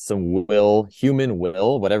is some will, human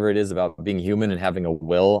will, whatever it is about being human and having a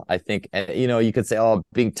will. I think, you could say, oh,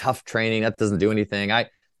 being tough training, that doesn't do anything.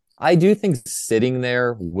 I do think sitting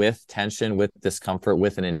there with tension, with discomfort,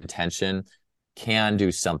 with an intention can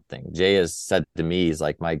do something. Jay has said to me, he's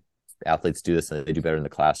like, my athletes do this and they do better in the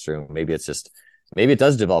classroom. Maybe it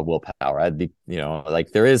does develop willpower. I'd be,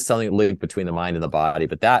 like there is something linked between the mind and the body,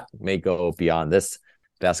 but that may go beyond this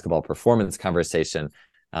basketball performance conversation.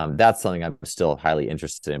 That's something I'm still highly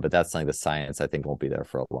interested in, but that's something the science I think won't be there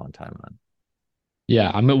for a long time on. Yeah,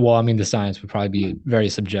 I mean, the science would probably be very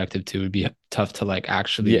subjective too. It'd be tough to like Yeah,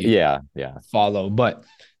 actually yeah. follow, but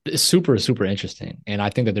it's super, super interesting. And I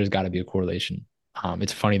think that there's got to be a correlation.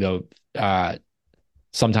 It's funny though.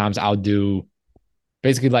 Sometimes I'll do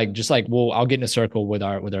basically like just like I'll get in a circle with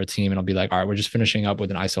our team and I'll be like, all right, we're just finishing up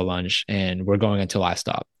with an iso lunge and we're going until I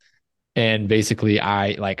stop. And basically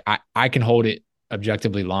I can hold it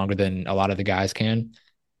objectively longer than a lot of the guys can.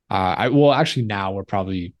 Actually now we're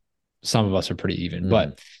probably some of us are pretty even, Mm.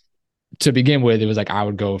 but to begin with, it was like I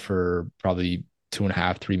would go for probably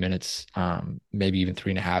 2.5, 3 minutes, maybe even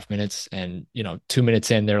 3.5 minutes. And 2 minutes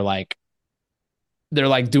in, they're just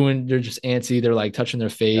antsy. They're like touching their Oh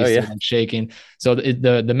face. They're yeah. like shaking. So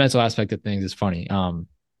the mental aspect of things is funny.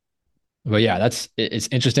 But yeah, it's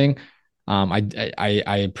interesting.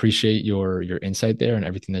 I appreciate your insight there and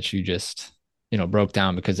everything that you just broke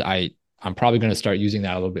down because I'm probably going to start using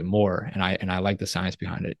that a little bit more, and I like the science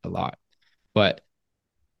behind it a lot. But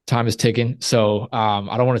time is ticking, so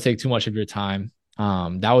I don't want to take too much of your time.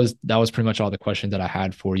 That was pretty much all the questions that I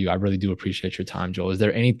had for you. I really do appreciate your time, Joel. Is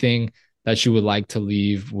there anything that you would like to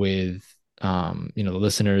leave with the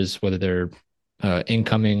listeners, whether they're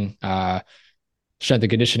incoming strength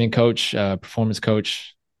and conditioning coach, performance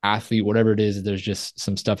coach, athlete, whatever it is? There's just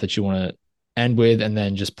some stuff that you want to end with, and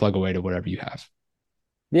then just plug away to whatever you have.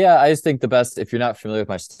 Yeah, I just think the best, if you're not familiar with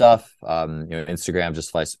my stuff, Instagram,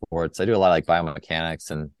 just fly sports. I do a lot of like biomechanics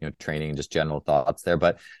and, training, just general thoughts there.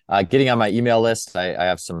 But getting on my email list, I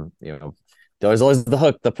have some, there's always the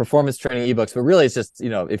hook, the performance training ebooks. But really, it's just,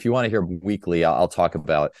 if you want to hear weekly, I'll talk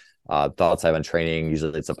about thoughts I have on training.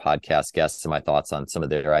 Usually it's a podcast guest and my thoughts on some of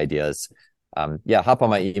their ideas. Hop on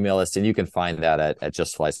my email list and you can find that at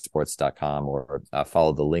justflysports.com or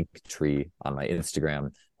follow the link tree on my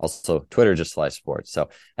Instagram. Also, Twitter, just Fly Sports. So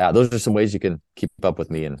those are some ways you can keep up with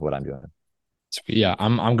me and what I'm doing. Yeah,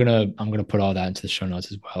 I'm gonna put all that into the show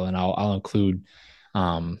notes as well, and I'll include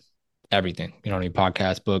everything. Any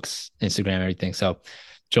podcast, books, Instagram, everything. So,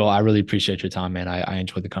 Joel, I really appreciate your time, man. I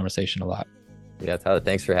enjoyed the conversation a lot. Yeah, Tyler,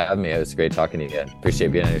 thanks for having me. It was great talking to you again.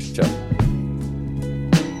 Appreciate being on your show.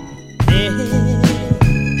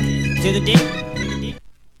 To the dick.